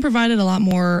weekend provided a lot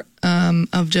more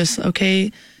of just,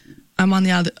 okay, I'm on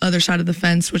the other side of the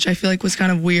fence, which I feel like was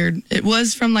kind of weird. It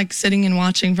was from like sitting and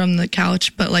watching from the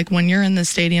couch, but like when you're in the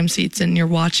stadium seats and you're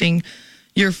watching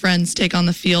your friends take on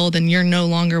the field and you're no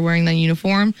longer wearing that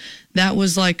uniform, that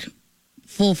was like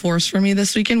full force for me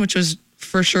this weekend, which was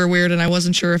for sure weird. And I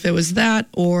wasn't sure if it was that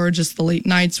or just the late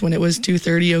nights when it was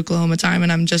 2:30 Oklahoma time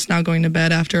and I'm just now going to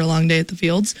bed after a long day at the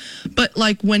fields. But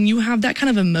like when you have that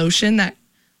kind of emotion that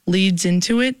leads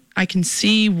into it, I can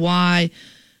see why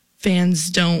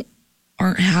fans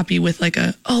aren't happy with like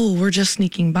we're just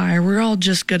sneaking by or we're all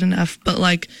just good enough. But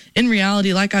like in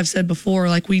reality, like I've said before,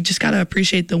 like we just got to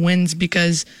appreciate the wins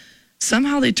because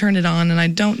somehow they turned it on. And I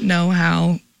don't know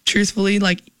how, truthfully,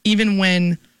 like even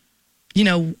when,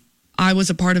 I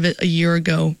was a part of it a year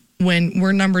ago when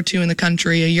we're number 2 in the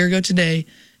country a year ago today,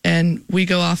 and we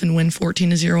go off and win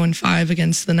 14-0 and 5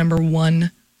 against the number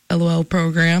 1 LOL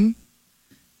program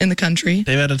in the country.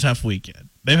 They've had a tough weekend.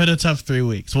 They've had a tough 3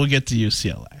 weeks. We'll get to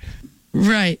UCLA.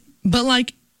 Right. But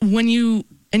like when you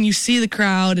see the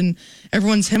crowd and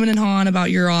everyone's hemming and hawing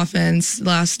about your offense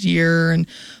last year and,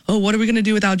 what are we going to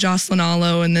do without Jocelyn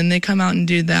Allo? And then they come out and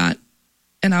do that.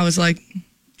 And I was like,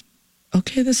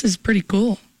 okay, this is pretty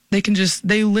cool.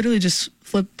 They literally just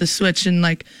flip the switch. And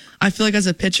like, I feel like as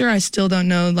a pitcher, I still don't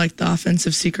know like the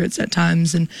offensive secrets at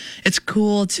times. And it's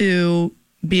cool to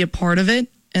be a part of it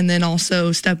and then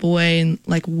also step away and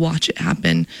like watch it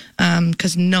happen.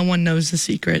 'Cause no one knows the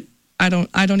secret. I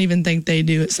don't even think they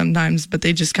do it sometimes, but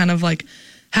they just kind of like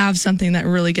have something that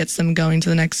really gets them going to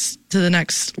the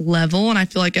next level. And I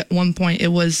feel like at one point it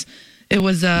was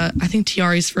I think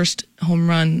Tiari's first home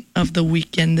run of the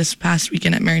weekend, this past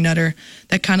weekend at Mary Nutter,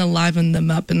 that kind of livened them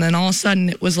up. And then all of a sudden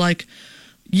it was like,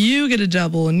 you get a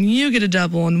double and you get a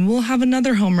double and we'll have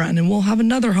another home run and we'll have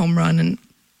another home run. And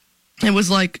it was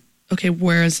like, okay,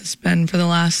 where has this been for the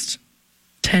last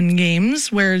 10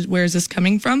 games? Where is this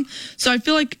coming from? So I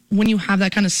feel like when you have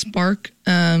that kind of spark,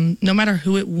 no matter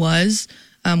who it was,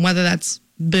 whether that's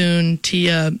Boone,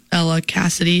 Tia, Ella,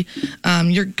 Cassidy,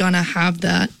 you're going to have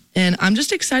that. And I'm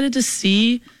just excited to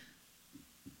see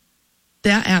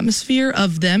that atmosphere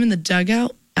of them in the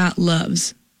dugout at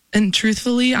Love's. And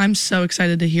truthfully, I'm so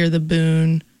excited to hear the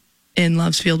Boone in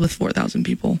Love's Field with 4,000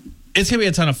 people. It's going to be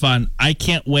a ton of fun. I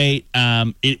can't wait.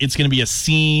 It's going to be a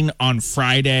scene on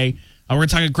Friday. We're going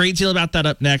to talk a great deal about that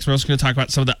up next. We're also going to talk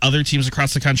about some of the other teams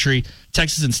across the country.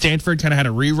 Texas and Stanford kind of had a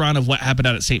rerun of what happened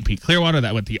out at St. Pete Clearwater.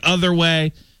 That went the other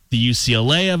way. The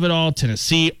UCLA of it all,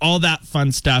 Tennessee, all that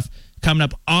fun stuff. Coming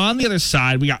up on the other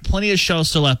side, we got plenty of shows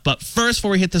still left. But first, before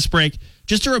we hit this break,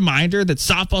 just a reminder that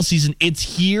softball season, it's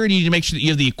here. And you need to make sure that you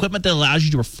have the equipment that allows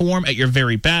you to perform at your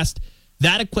very best.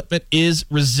 That equipment is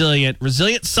Resilient.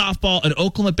 Resilient Softball, an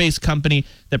Oklahoma-based company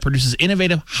that produces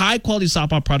innovative, high-quality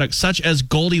softball products such as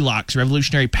Goldilocks,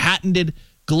 revolutionary patented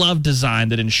glove design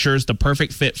that ensures the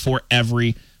perfect fit for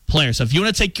every player. So if you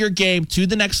want to take your game to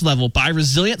the next level, buy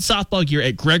Resilient Softball gear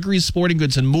at Gregory's Sporting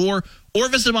Goods and more, or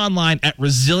visit them online at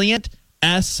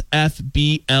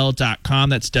resilientsfbl.com.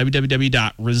 That's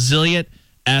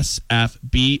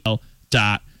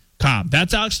www.resilientsfbl.com.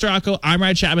 That's Alex Storako. I'm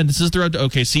Ryan Chapman. This is The Road to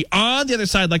OKC. On the other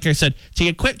side, like I said, take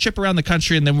a quick trip around the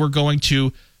country, and then we're going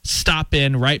to stop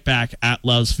in right back at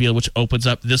Love's Field, which opens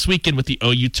up this weekend with the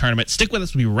OU tournament. Stick with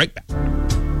us. We'll be right back.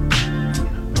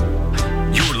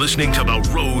 You're listening to the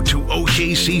Road to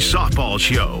OKC Softball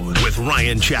Show with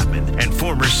Ryan Chapman and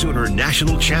former Sooner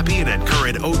national champion and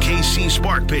current OKC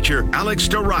Spark pitcher Alex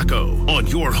Storako on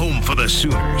your home for the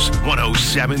Sooners,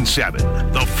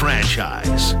 107.7 The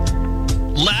Franchise.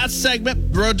 Last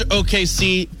segment, Road to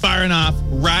OKC, firing off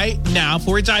right now.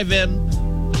 Before we dive in,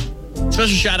 special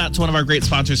shout out to one of our great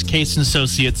sponsors, Case &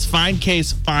 Associates. Find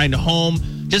Case, find home.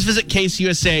 Just visit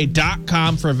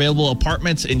caseusa.com for available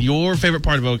apartments in your favorite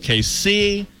part of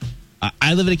OKC.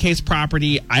 I live in a Case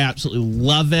property. I absolutely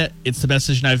love it. It's the best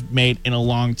decision I've made in a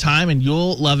long time, and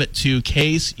you'll love it too.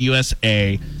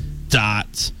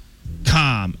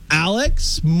 caseusa.com.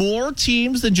 Alex, more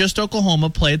teams than just Oklahoma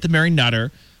play at the Mary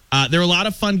Nutter. There were a lot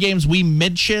of fun games. We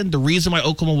mentioned the reason why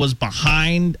Oklahoma was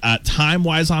behind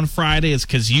time-wise on Friday is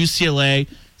because UCLA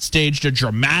staged a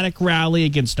dramatic rally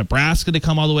against Nebraska to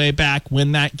come all the way back,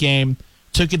 win that game,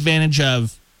 took advantage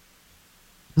of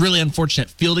really unfortunate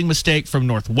fielding mistake from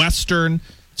Northwestern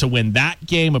to win that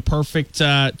game. A perfect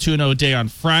 2-0 day on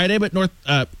Friday. But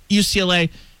UCLA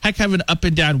had kind of an up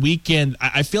and down weekend.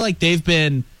 I feel like they've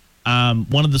been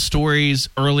one of the stories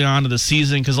early on of the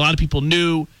season because a lot of people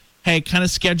knew, hey, kind of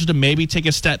scheduled to maybe take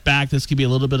a step back. This could be a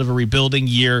little bit of a rebuilding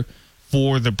year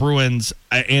for the Bruins.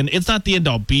 And it's not the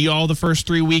end-all, be-all the first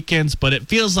 3 weekends, but it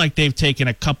feels like they've taken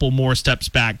a couple more steps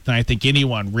back than I think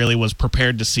anyone really was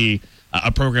prepared to see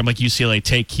a program like UCLA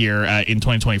take here in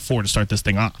 2024 to start this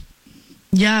thing off.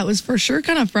 Yeah, it was for sure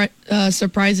kind of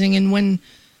surprising. And when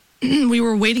we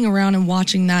were waiting around and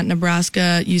watching that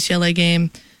Nebraska-UCLA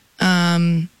game,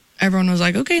 everyone was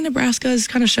like, okay, Nebraska is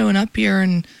kind of showing up here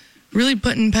and really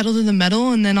putting pedal to the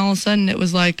metal. And then all of a sudden it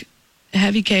was like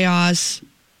heavy chaos,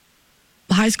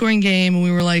 high-scoring game. And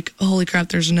we were like, holy crap,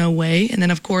 there's no way. And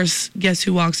then, of course, guess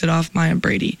who walks it off? Maya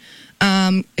Brady.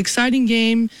 Exciting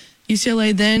game.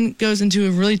 UCLA then goes into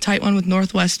a really tight one with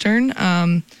Northwestern.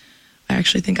 I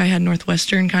actually think I had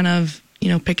Northwestern kind of,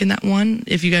 picking that one.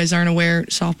 If you guys aren't aware,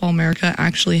 Softball America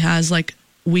actually has like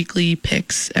weekly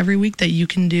picks every week that you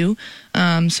can do.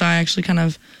 So I actually kind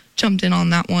of jumped in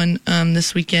on that one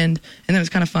this weekend, and it was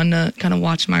kind of fun to kind of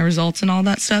watch my results and all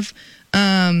that stuff.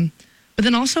 But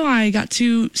then also I got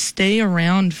to stay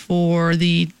around for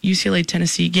the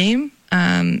UCLA-Tennessee game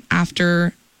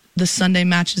after the Sunday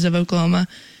matches of Oklahoma.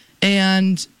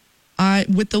 And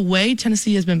with the way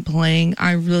Tennessee has been playing,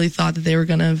 I really thought that they were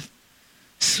going to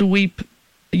sweep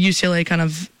UCLA kind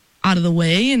of out of the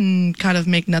way and kind of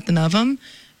make nothing of them.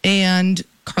 And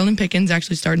Carlin Pickens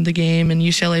actually started the game, and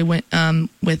UCLA went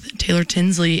with Taylor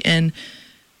Tinsley. And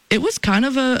it was kind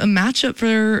of a matchup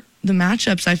for the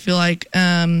matchups, I feel like.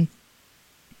 Carlin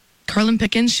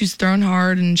Pickens, she's thrown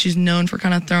hard, and she's known for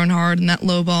kind of throwing hard and that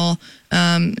low ball.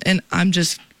 And I'm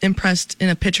just impressed in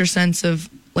a pitcher sense of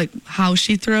like how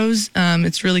she throws.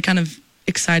 It's really kind of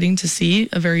exciting to see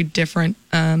a very different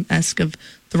esque of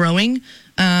throwing.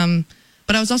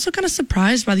 But I was also kind of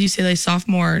surprised by the UCLA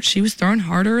sophomore. She was throwing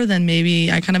harder than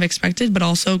maybe I kind of expected, but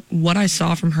also what I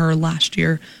saw from her last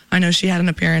year. I know she had an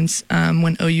appearance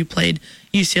when OU played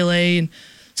UCLA. And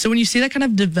so when you see that kind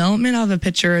of development of a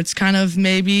pitcher, it's kind of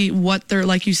maybe what they're,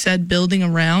 like you said, building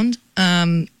around.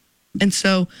 And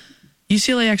so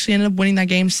UCLA actually ended up winning that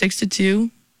game 6-2,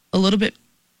 a little bit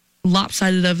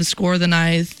lopsided of a score than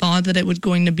I thought that it was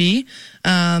going to be.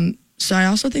 So I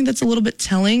also think that's a little bit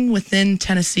telling within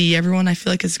Tennessee. Everyone, I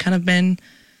feel like, has kind of been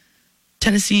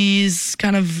Tennessee's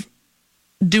kind of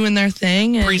doing their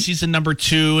thing. And preseason number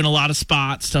 2 in a lot of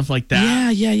spots, stuff like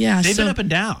that. Yeah. They've been up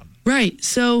and down. Right.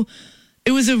 So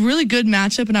it was a really good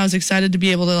matchup, and I was excited to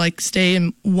be able to like stay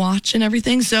and watch and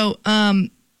everything. So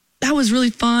that was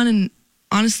really fun, and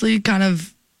honestly kind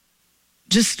of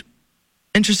just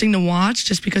interesting to watch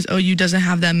just because OU doesn't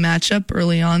have that matchup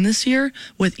early on this year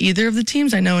with either of the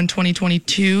teams. I know in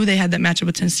 2022 they had that matchup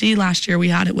with Tennessee. Last year we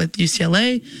had it with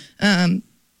UCLA.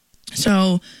 So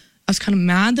I was kind of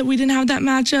mad that we didn't have that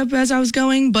matchup as I was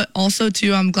going, but also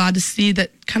too I'm glad to see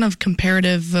that kind of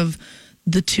comparative of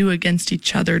the two against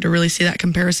each other, to really see that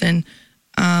comparison.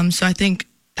 So I think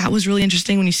that was really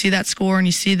interesting when you see that score and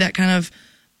you see that kind of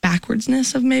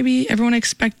backwardsness of maybe everyone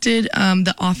expected.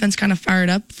 The offense kind of fired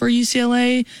up for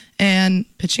UCLA, and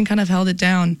pitching kind of held it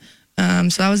down.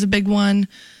 So that was a big one.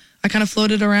 I kind of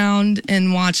floated around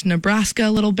and watched Nebraska a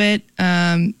little bit.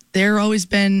 They're always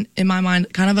been, in my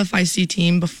mind, kind of a feisty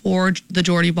team before the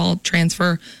Jordy Ball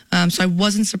transfer. So I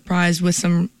wasn't surprised with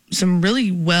some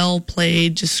really well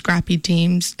played, just scrappy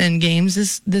teams and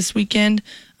games this weekend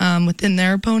within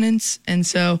their opponents. And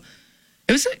so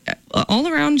it was all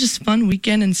around just fun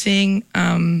weekend, and seeing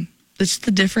just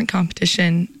the different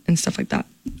competition and stuff like that.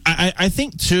 I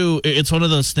think, too, it's one of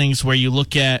those things where you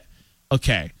look at,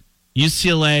 okay,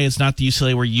 UCLA is not the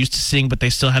UCLA we're used to seeing, but they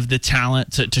still have the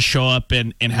talent to show up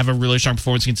and have a really strong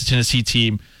performance against a Tennessee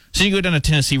team. So you go down a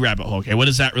Tennessee rabbit hole. Okay, what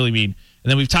does that really mean?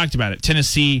 And then we've talked about it.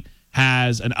 Tennessee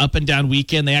has an up and down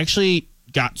weekend. They actually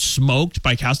got smoked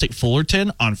by Cal State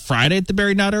Fullerton on Friday at the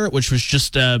Mary Nutter, which was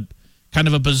just kind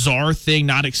of a bizarre thing,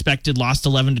 not expected, lost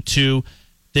 11-2,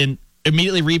 then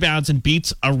immediately rebounds and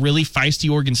beats a really feisty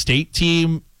Oregon State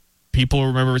team. People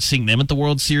remember seeing them at the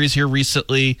World Series here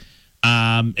recently.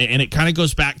 And it kind of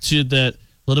goes back to the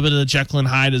little bit of the Jekyll and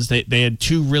Hyde, as they had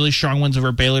 2 really strong wins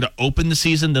over Baylor to open the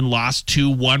season, then lost 2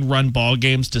 one-run ball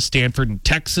games to Stanford and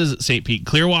Texas at St. Pete and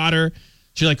Clearwater.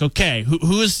 So you're like, okay,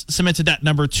 who has cemented that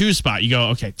number 2 spot? You go,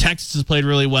 okay, Texas has played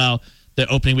really well. The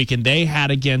opening weekend they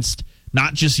had against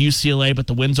not just UCLA, but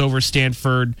the wins over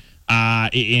Stanford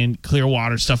in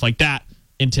Clearwater, stuff like that.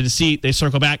 In Tennessee, they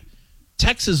circle back.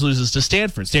 Texas loses to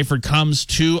Stanford. Stanford comes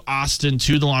to Austin,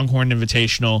 to the Longhorn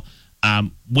Invitational,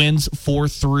 wins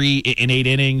 4-3 in 8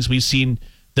 innings. We've seen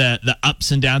the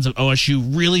ups and downs of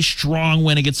OSU. Really strong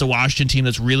win against a Washington team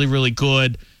that's really, really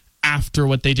good after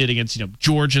what they did against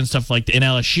Georgia and stuff like that in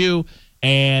LSU.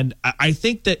 And I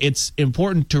think that it's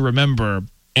important to remember,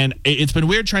 and it's been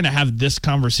weird trying to have this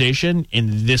conversation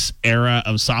in this era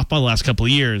of softball the last couple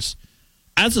of years.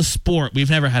 As a sport, we've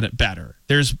never had it better.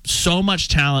 There's so much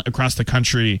talent across the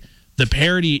country. The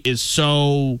parity is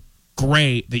so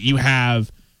great that you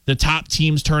have the top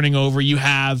teams turning over. You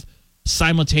have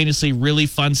simultaneously really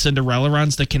fun Cinderella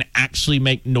runs that can actually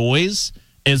make noise,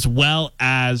 as well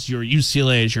as your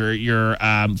UCLA's, your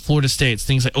Florida States,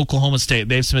 things like Oklahoma State.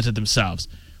 They've submitted themselves.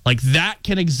 Like, that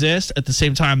can exist at the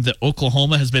same time that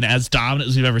Oklahoma has been as dominant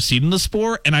as we've ever seen in the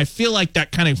sport. And I feel like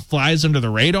that kind of flies under the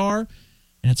radar.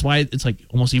 And it's why it's like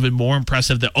almost even more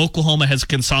impressive that Oklahoma has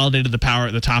consolidated the power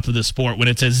at the top of the sport when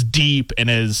it's as deep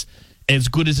and as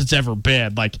good as it's ever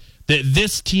been. Like,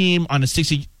 this team on a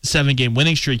 67-game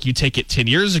winning streak, you take it 10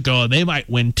 years ago, and they might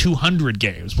win 200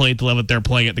 games playing at the level that they're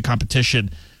playing at the competition.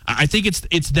 I think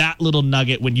it's that little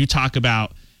nugget when you talk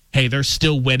about, hey, they're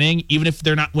still winning. Even if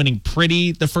they're not winning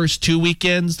pretty the first 2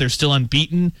 weekends, they're still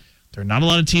unbeaten. There are not a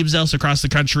lot of teams else across the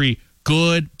country,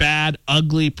 good, bad,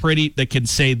 ugly, pretty, that can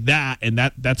say that. And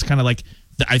that's kind of like,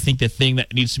 I think the thing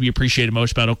that needs to be appreciated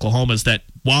most about Oklahoma is that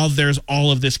while there's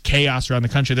all of this chaos around the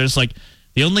country, there's like,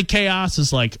 the only chaos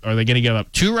is like, are they going to give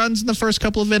up 2 runs in the first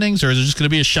couple of innings, or is it just going to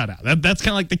be a shutout? That's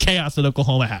kind of like the chaos that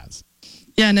Oklahoma has.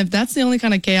 Yeah, and if that's the only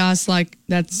kind of chaos, like,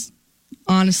 that's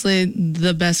honestly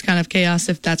the best kind of chaos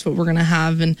if that's what we're going to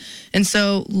have. And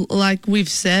so, like we've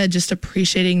said, just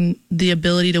appreciating the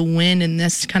ability to win in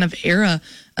this kind of era.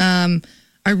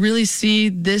 I really see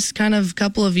this kind of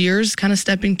couple of years kind of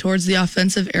stepping towards the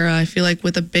offensive era. I feel like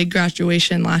with a big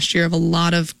graduation last year of a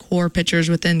lot of core pitchers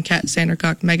within Kat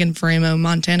Sandercock, Megan Faramo,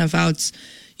 Montana Fouts,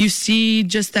 you see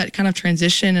just that kind of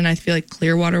transition, and I feel like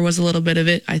Clearwater was a little bit of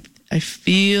it. I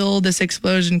feel this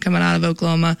explosion coming out of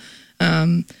Oklahoma.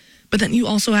 But then you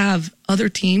also have other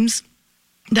teams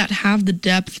that have the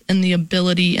depth and the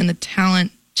ability and the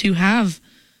talent to have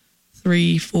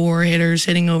 3-4 hitters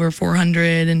hitting over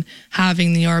 400 and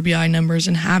having the RBI numbers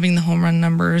and having the home run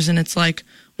numbers. And it's like,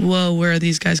 whoa, where are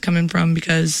these guys coming from?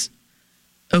 Because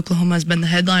Oklahoma has been the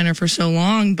headliner for so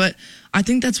long. But I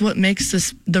think that's what makes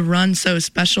the run so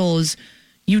special is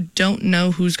you don't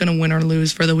know who's going to win or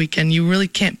lose for the weekend. You really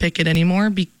can't pick it anymore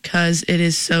because it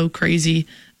is so crazy.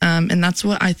 And that's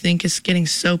what I think is getting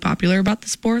so popular about the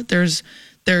sport. There's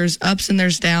ups and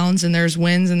there's downs and there's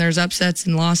wins and there's upsets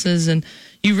and losses, and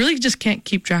you really just can't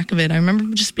keep track of it. I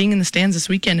remember just being in the stands this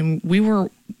weekend, and we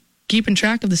were keeping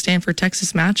track of the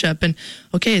Stanford-Texas matchup. And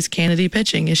okay, is Kennedy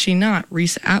pitching? Is she not?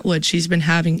 Reese Atwood, she's been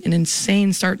having an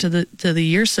insane start to the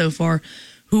year so far.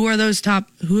 Who are those top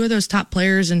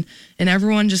players? And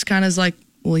everyone just kind of is like,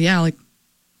 well, yeah, like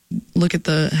look at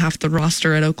half the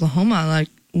roster at Oklahoma. Like,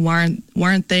 why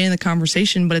aren't they in the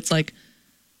conversation? But it's like,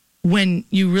 when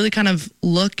you really kind of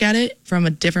look at it from a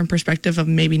different perspective of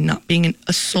maybe not being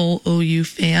a sole OU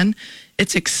fan,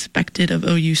 it's expected of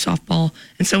OU softball.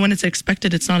 And so when it's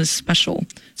expected, it's not as special.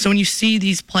 So when you see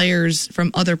these players from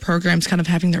other programs kind of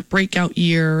having their breakout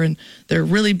year and their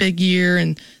really big year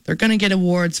and they're going to get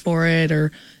awards for it,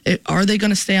 or are they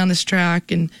going to stay on this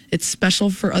track? And it's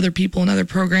special for other people and other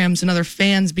programs and other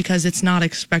fans because it's not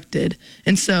expected.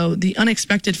 And so the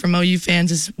unexpected from OU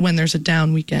fans is when there's a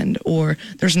down weekend or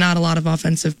there's not a lot of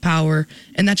offensive power.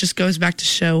 And that just goes back to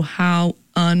show how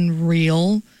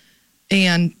unreal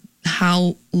and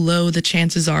how low the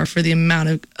chances are for the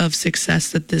amount of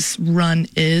success that this run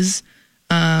is.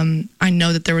 I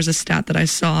know that there was a stat that I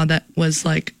saw that was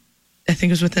like, I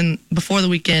think it was before the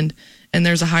weekend, and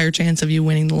there's a higher chance of you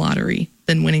winning the lottery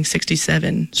than winning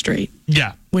 67 straight.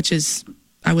 Yeah. Which is,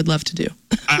 I would love to do.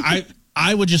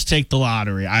 I would just take the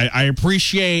lottery. I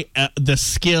appreciate the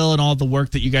skill and all the work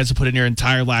that you guys have put in your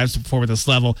entire lives to perform at this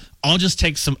level. I'll just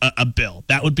take a bill.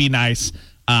 That would be nice,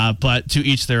 but to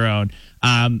each their own.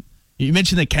 You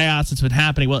mentioned the chaos that's been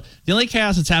happening. Well, the only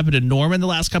chaos that's happened in Norman the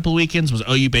last couple of weekends was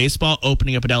OU baseball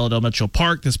opening up at Elladale Mitchell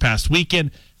Park this past weekend.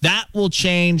 That will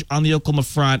change on the Oklahoma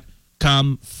front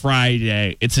come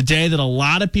Friday. It's a day that a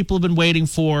lot of people have been waiting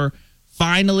for.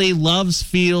 Finally, Love's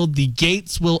Field, the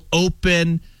gates will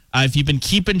open. If you've been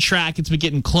keeping track, it's been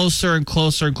getting closer and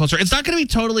closer and closer. It's not going to be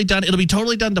totally done. It'll be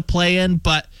totally done to play in,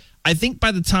 but I think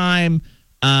by the time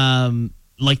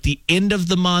like the end of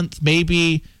the month,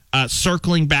 maybe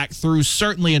circling back through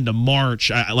certainly into March,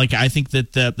 I think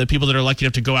that the people that are lucky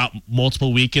enough to go out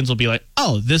multiple weekends will be like,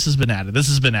 oh, this has been added. This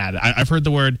has been added. I've heard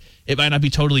the word, it might not be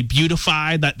totally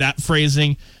beautified, that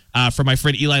phrasing from my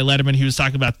friend Eli Letterman. He was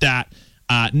talking about that.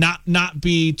 not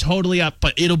be totally up,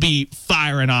 but it'll be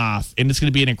firing off, and it's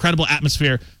going to be an incredible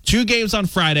atmosphere. 2 games on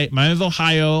Friday, Miami of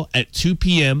Ohio at 2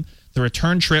 p.m., the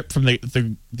return trip from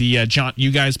the jaunt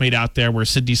you guys made out there where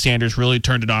Sydney Sanders really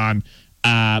turned it on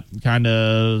kind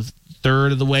of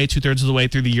 2/3 of the way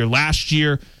through the year last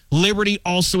year. Liberty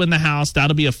also in the house.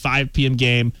 That'll be a 5 p.m.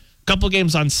 game. A couple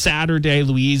games on Saturday,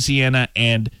 Louisiana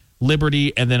and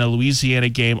Liberty, and then a Louisiana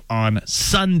game on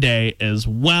Sunday as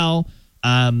well.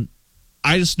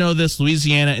 I just know this.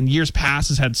 Louisiana in years past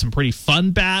has had some pretty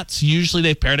fun bats. Usually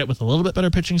they've paired it with a little bit better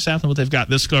pitching staff than what they've got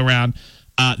this go around.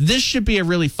 This should be a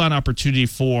really fun opportunity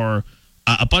for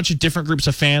a bunch of different groups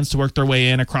of fans to work their way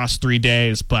in across 3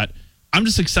 days. But I'm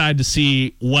just excited to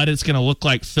see what it's going to look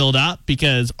like filled up,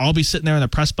 because I'll be sitting there in the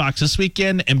press box this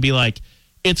weekend and be like,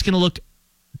 it's going to look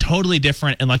totally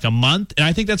different in like a month. And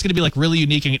I think that's going to be like really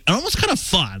unique and almost kind of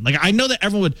fun. Like, I know that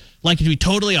everyone would like it to be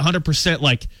totally 100%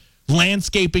 like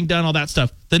landscaping done, all that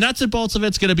stuff. The nuts and bolts of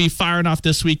it's going to be firing off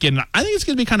this weekend. I think it's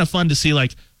going to be kind of fun to see,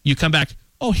 like, you come back,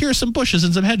 oh, here are some bushes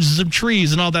and some hedges and some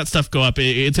trees and all that stuff go up.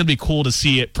 It's going to be cool to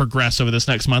see it progress over this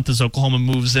next month as Oklahoma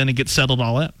moves in and gets settled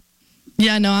all in.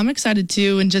 Yeah, no, I'm excited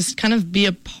too, and just kind of be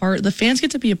a part. The fans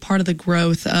get to be a part of the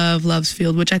growth of Love's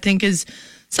Field, which I think is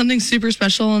something super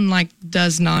special and like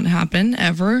does not happen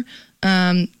ever.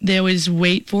 They always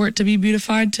wait for it to be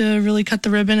beautified to really cut the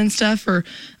ribbon and stuff. But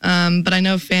I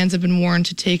know fans have been warned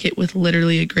to take it with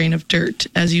literally a grain of dirt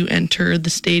as you enter the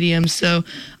stadium. So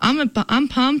I'm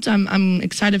pumped. I'm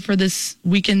excited for this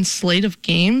weekend slate of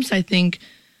games. I think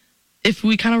if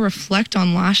we kind of reflect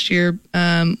on last year,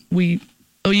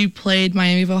 OU played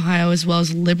Miami of Ohio as well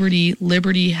as Liberty.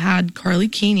 Liberty had Carly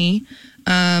Keeney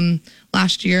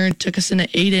last year and took us into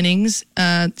 8 innings.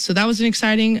 So that was an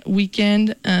exciting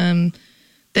weekend.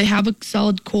 They have a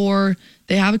solid core.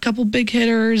 They have a couple big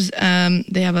hitters.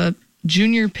 They have a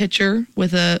junior pitcher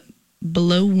with a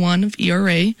below 1 of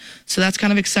ERA. So that's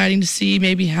kind of exciting to see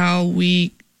maybe how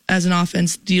we as an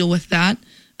offense deal with that.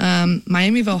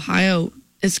 Miami of Ohio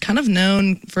is kind of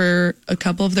known for a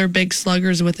couple of their big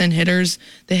sluggers within hitters.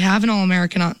 They have an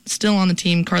All-American still on the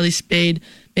team, Carly Spade.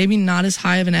 Maybe not as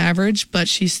high of an average, but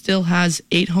she still has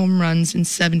 8 home runs and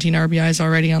 17 RBIs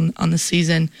already on the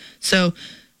season. So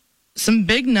some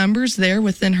big numbers there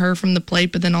within her from the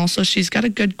plate, but then also she's got a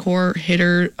good core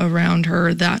hitter around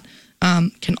her that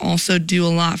can also do a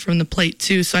lot from the plate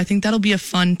too. So I think that'll be a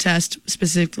fun test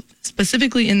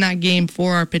specifically in that game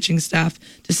for our pitching staff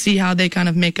to see how they kind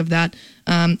of make of that.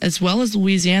 As well as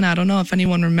Louisiana. I don't know if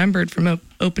anyone remembered from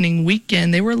opening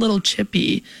weekend. They were a little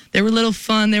chippy. They were a little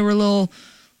fun. They were a little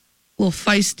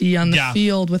feisty on the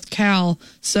field with Cal.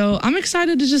 So I'm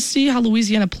excited to just see how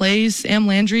Louisiana plays. Sam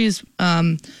Landry is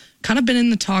kind of been in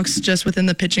the talks just within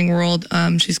the pitching world.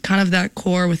 She's kind of that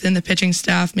core within the pitching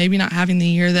staff, maybe not having the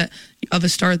year of a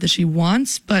start that she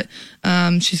wants, but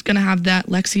she's going to have that.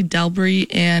 Lexi Delbury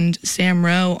and Sam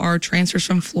Rowe are transfers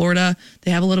from Florida.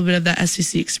 They have a little bit of that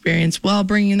SEC experience while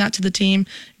bringing that to the team.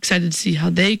 Excited to see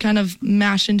how they kind of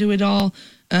mash into it all.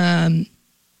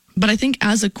 But I think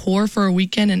as a core for a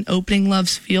weekend and opening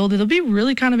Love's Field, it'll be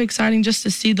really kind of exciting just to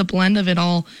see the blend of it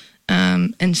all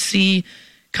and see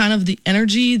kind of the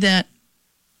energy that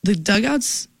the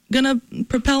dugout's going to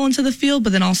propel into the field,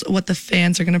 but then also what the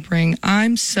fans are going to bring.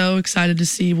 I'm so excited to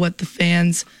see what the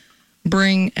fans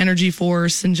bring, energy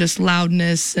force and just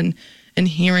loudness and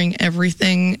hearing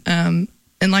everything. And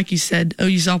like you said,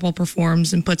 OU softball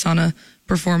performs and puts on a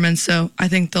performance. So I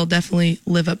think they'll definitely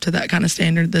live up to that kind of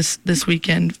standard this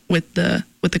weekend with the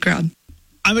crowd.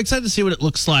 I'm excited to see what it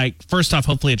looks like. First off,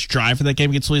 hopefully it's dry for that game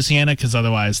against Louisiana, because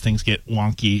otherwise things get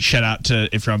wonky. Shout out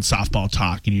to if you're on Softball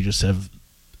Talk and you just have,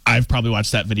 I've probably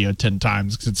watched that video 10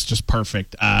 times because it's just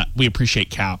perfect. We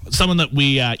appreciate Cal, someone that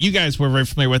you guys were very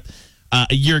familiar with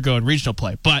a year ago in regional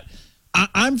play. But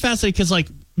I'm fascinated because, like,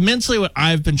 mentally what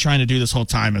I've been trying to do this whole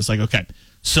time is like, okay,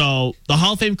 so the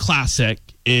Hall of Fame Classic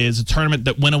is a tournament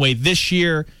that went away this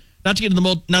year. Not to get into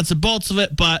the nuts and bolts of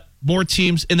it, but more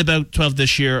teams in the Big 12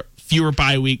 this year. Fewer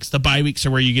bye weeks. The bye weeks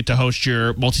are where you get to host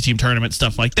your multi-team tournament,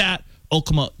 stuff like that.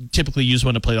 Oklahoma typically use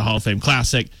one to play the Hall of Fame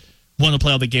Classic, one to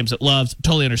play all the games it loves.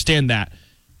 Totally understand that.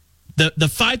 The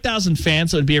 5,000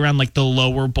 fans that would be around like the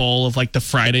lower bowl of like the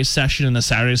Friday session and the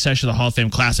Saturday session of the Hall of Fame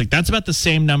Classic, that's about the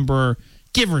same number,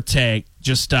 give or take,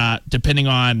 just depending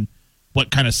on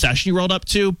what kind of session you rolled up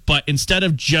to. But instead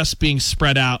of just being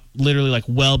spread out literally like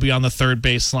well beyond the third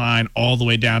baseline all the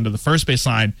way down to the first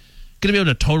baseline, going to be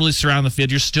able to totally surround the field.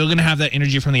 You're still going to have that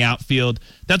energy from the outfield.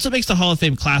 That's what makes the Hall of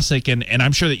Fame Classic, and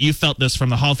I'm sure that you felt this from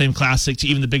the Hall of Fame Classic to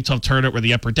even the Big 12 tournament where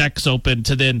the upper deck's open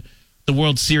to then the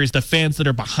World Series, the fans that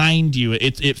are behind you.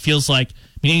 It feels like, I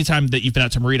mean, anytime that you've been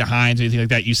out to Marita Hines or anything like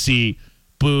that, you see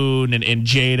Boone and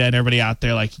Jada and everybody out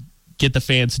there, like, get the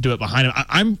fans to do it behind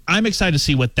him. I'm excited to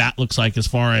see what that looks like as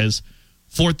far as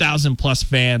 4,000 plus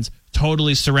fans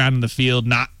totally surrounding the field,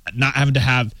 not having to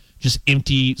have just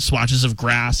empty swatches of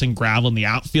grass and gravel in the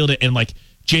outfield, and like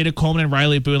Jada Coleman and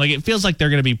Riley Boone, like, it feels like they're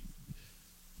going to be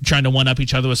trying to one-up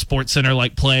each other with Sports Center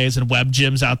like plays and web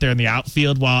gyms out there in the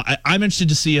outfield. While I'm interested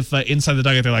to see if inside the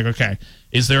dugout they're like, okay,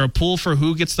 is there a pool for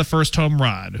who gets the first home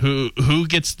run, who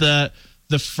gets the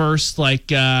first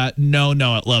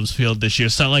no at Love's Field this year.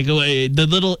 So like the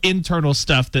little internal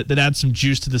stuff that adds some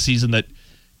juice to the season that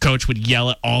Coach would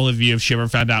yell at all of you if she ever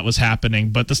found out was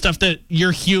happening. But the stuff that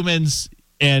you're humans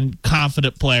and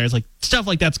confident players, like, stuff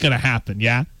like that's going to happen.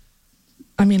 Yeah.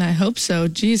 I mean, I hope so.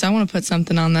 Geez, I want to put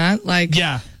something on that. Like,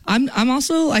 yeah, I'm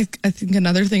also like, I think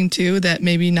another thing too that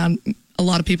maybe not a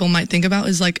lot of people might think about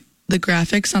is like the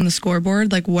graphics on the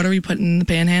scoreboard. Like, what are we putting in the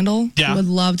panhandle? Yeah. I would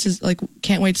love to, like,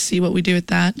 can't wait to see what we do with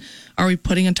that. Are we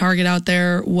putting a target out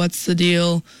there? What's the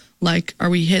deal? Like, are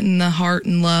we hitting the heart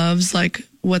and loves? Like,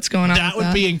 what's going on? That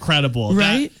would be incredible.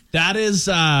 Right? That is,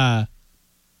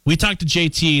 we talked to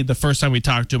JT the first time we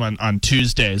talked to him on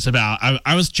Tuesdays about,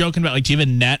 I was joking about, like, do you have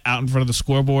a net out in front of the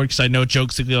scoreboard? Because I know Joe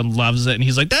Siglione loves it. And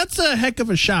he's like, that's a heck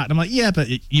of a shot. And I'm like, yeah, but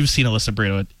you've seen Alyssa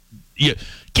Brito.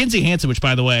 Kinsey Hansen, which,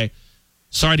 by the way,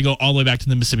 sorry to go all the way back to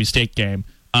the Mississippi State game.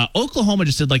 Oklahoma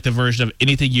just did like the version of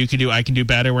anything you can do, I can do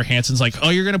better, where Hansen's like, oh,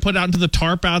 you're going to put it out into the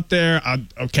tarp out there?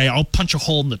 Okay, I'll punch a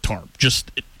hole in the tarp. Just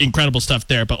incredible stuff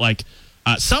there. But, like,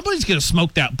 somebody's going to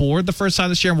smoke that board the first time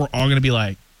this year, and we're all going to be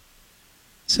like,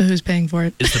 so who's paying for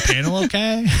it? Is the panel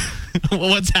okay?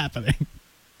 What's happening?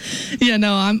 Yeah,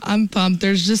 no, I'm pumped.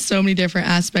 There's just so many different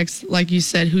aspects. Like you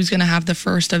said, who's going to have the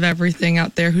first of everything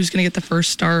out there? Who's going to get the first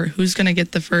start? Who's going to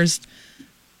get the first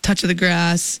touch of the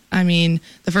grass? I mean,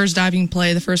 the first diving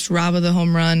play, the first rob of the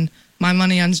home run. My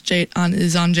money is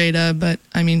on Jada, but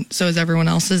I mean, so is everyone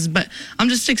else's. But I'm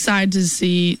just excited to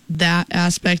see that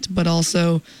aspect, but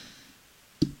also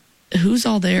who's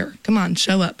all there. Come on,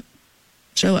 show up.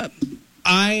 Show up.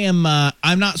 I'm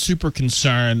not super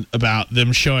concerned about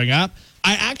them showing up.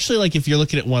 I actually, like, if you're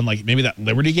looking at one, like maybe that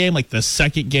Liberty game, like the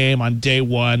second game on day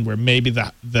one, where maybe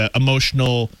the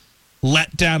emotional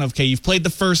letdown of, okay, you've played the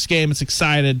first game, it's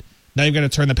excited, now you've got to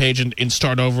turn the page and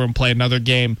start over and play another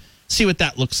game, see what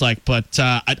that looks like. But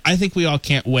I think we all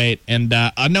can't wait, and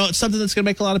I know it's something that's going to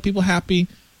make a lot of people happy.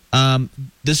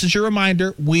 This is your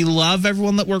reminder. We love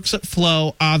everyone that works at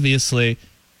Flow, obviously.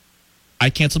 I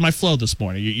canceled my Flow this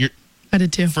morning. I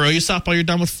did too. For OU softball, you're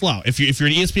done with Flow. If you're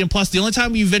an ESPN Plus, the only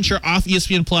time you venture off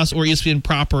ESPN Plus or ESPN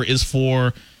proper is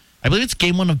for, I believe it's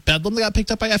game one of Bedlam that got picked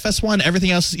up by FS1.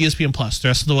 Everything else is ESPN Plus the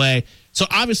rest of the way. So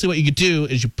obviously what you could do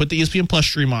is you put the ESPN Plus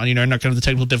stream on, you're not going to have the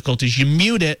technical difficulties, you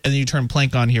mute it, and then you turn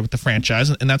Plank on here with the franchise,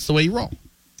 and that's the way you roll.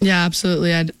 Yeah,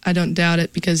 absolutely. I don't doubt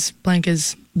it, because Plank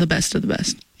is the best of the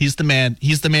best. He's the man.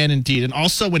 He's the man indeed. And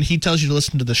also when he tells you to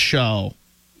listen to the show,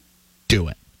 do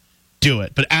it. Do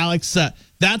it. But Alex,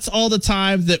 that's all the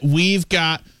time that we've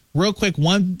got. Real quick,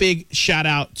 one big shout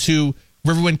out to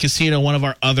Riverwind Casino, one of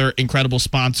our other incredible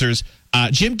sponsors.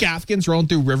 Jim Gaffigan's rolling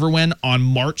through Riverwind on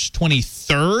March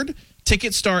 23rd.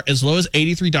 Tickets start as low as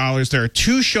 $83. There are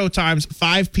 2 show times,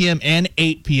 5 p.m. and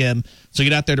 8 p.m. So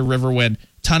get out there to Riverwind.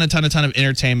 Ton of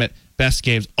entertainment, best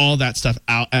games, all that stuff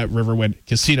out at Riverwind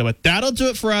Casino. But that'll do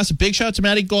it for us. Big shout out to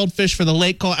Maddie Goldfish for the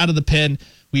late call out of the pen.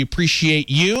 We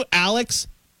appreciate you. Alex,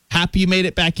 happy you made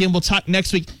it back in. We'll talk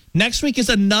next week. Next week is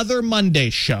another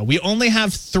Monday show. We only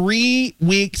have 3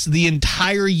 weeks the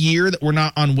entire year that we're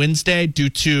not on Wednesday due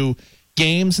to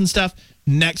games and stuff.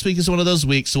 Next week is one of those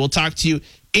weeks. So we'll talk to you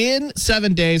in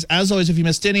 7 days. As always, if you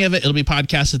missed any of it, it'll be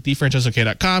podcast at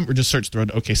thefranchiseok.com or just search The Road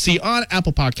to OKC on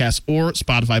Apple Podcasts or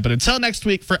Spotify. But until next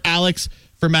week, for Alex,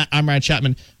 for Matt, I'm Ryan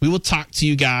Chapman. We will talk to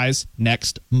you guys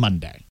next Monday.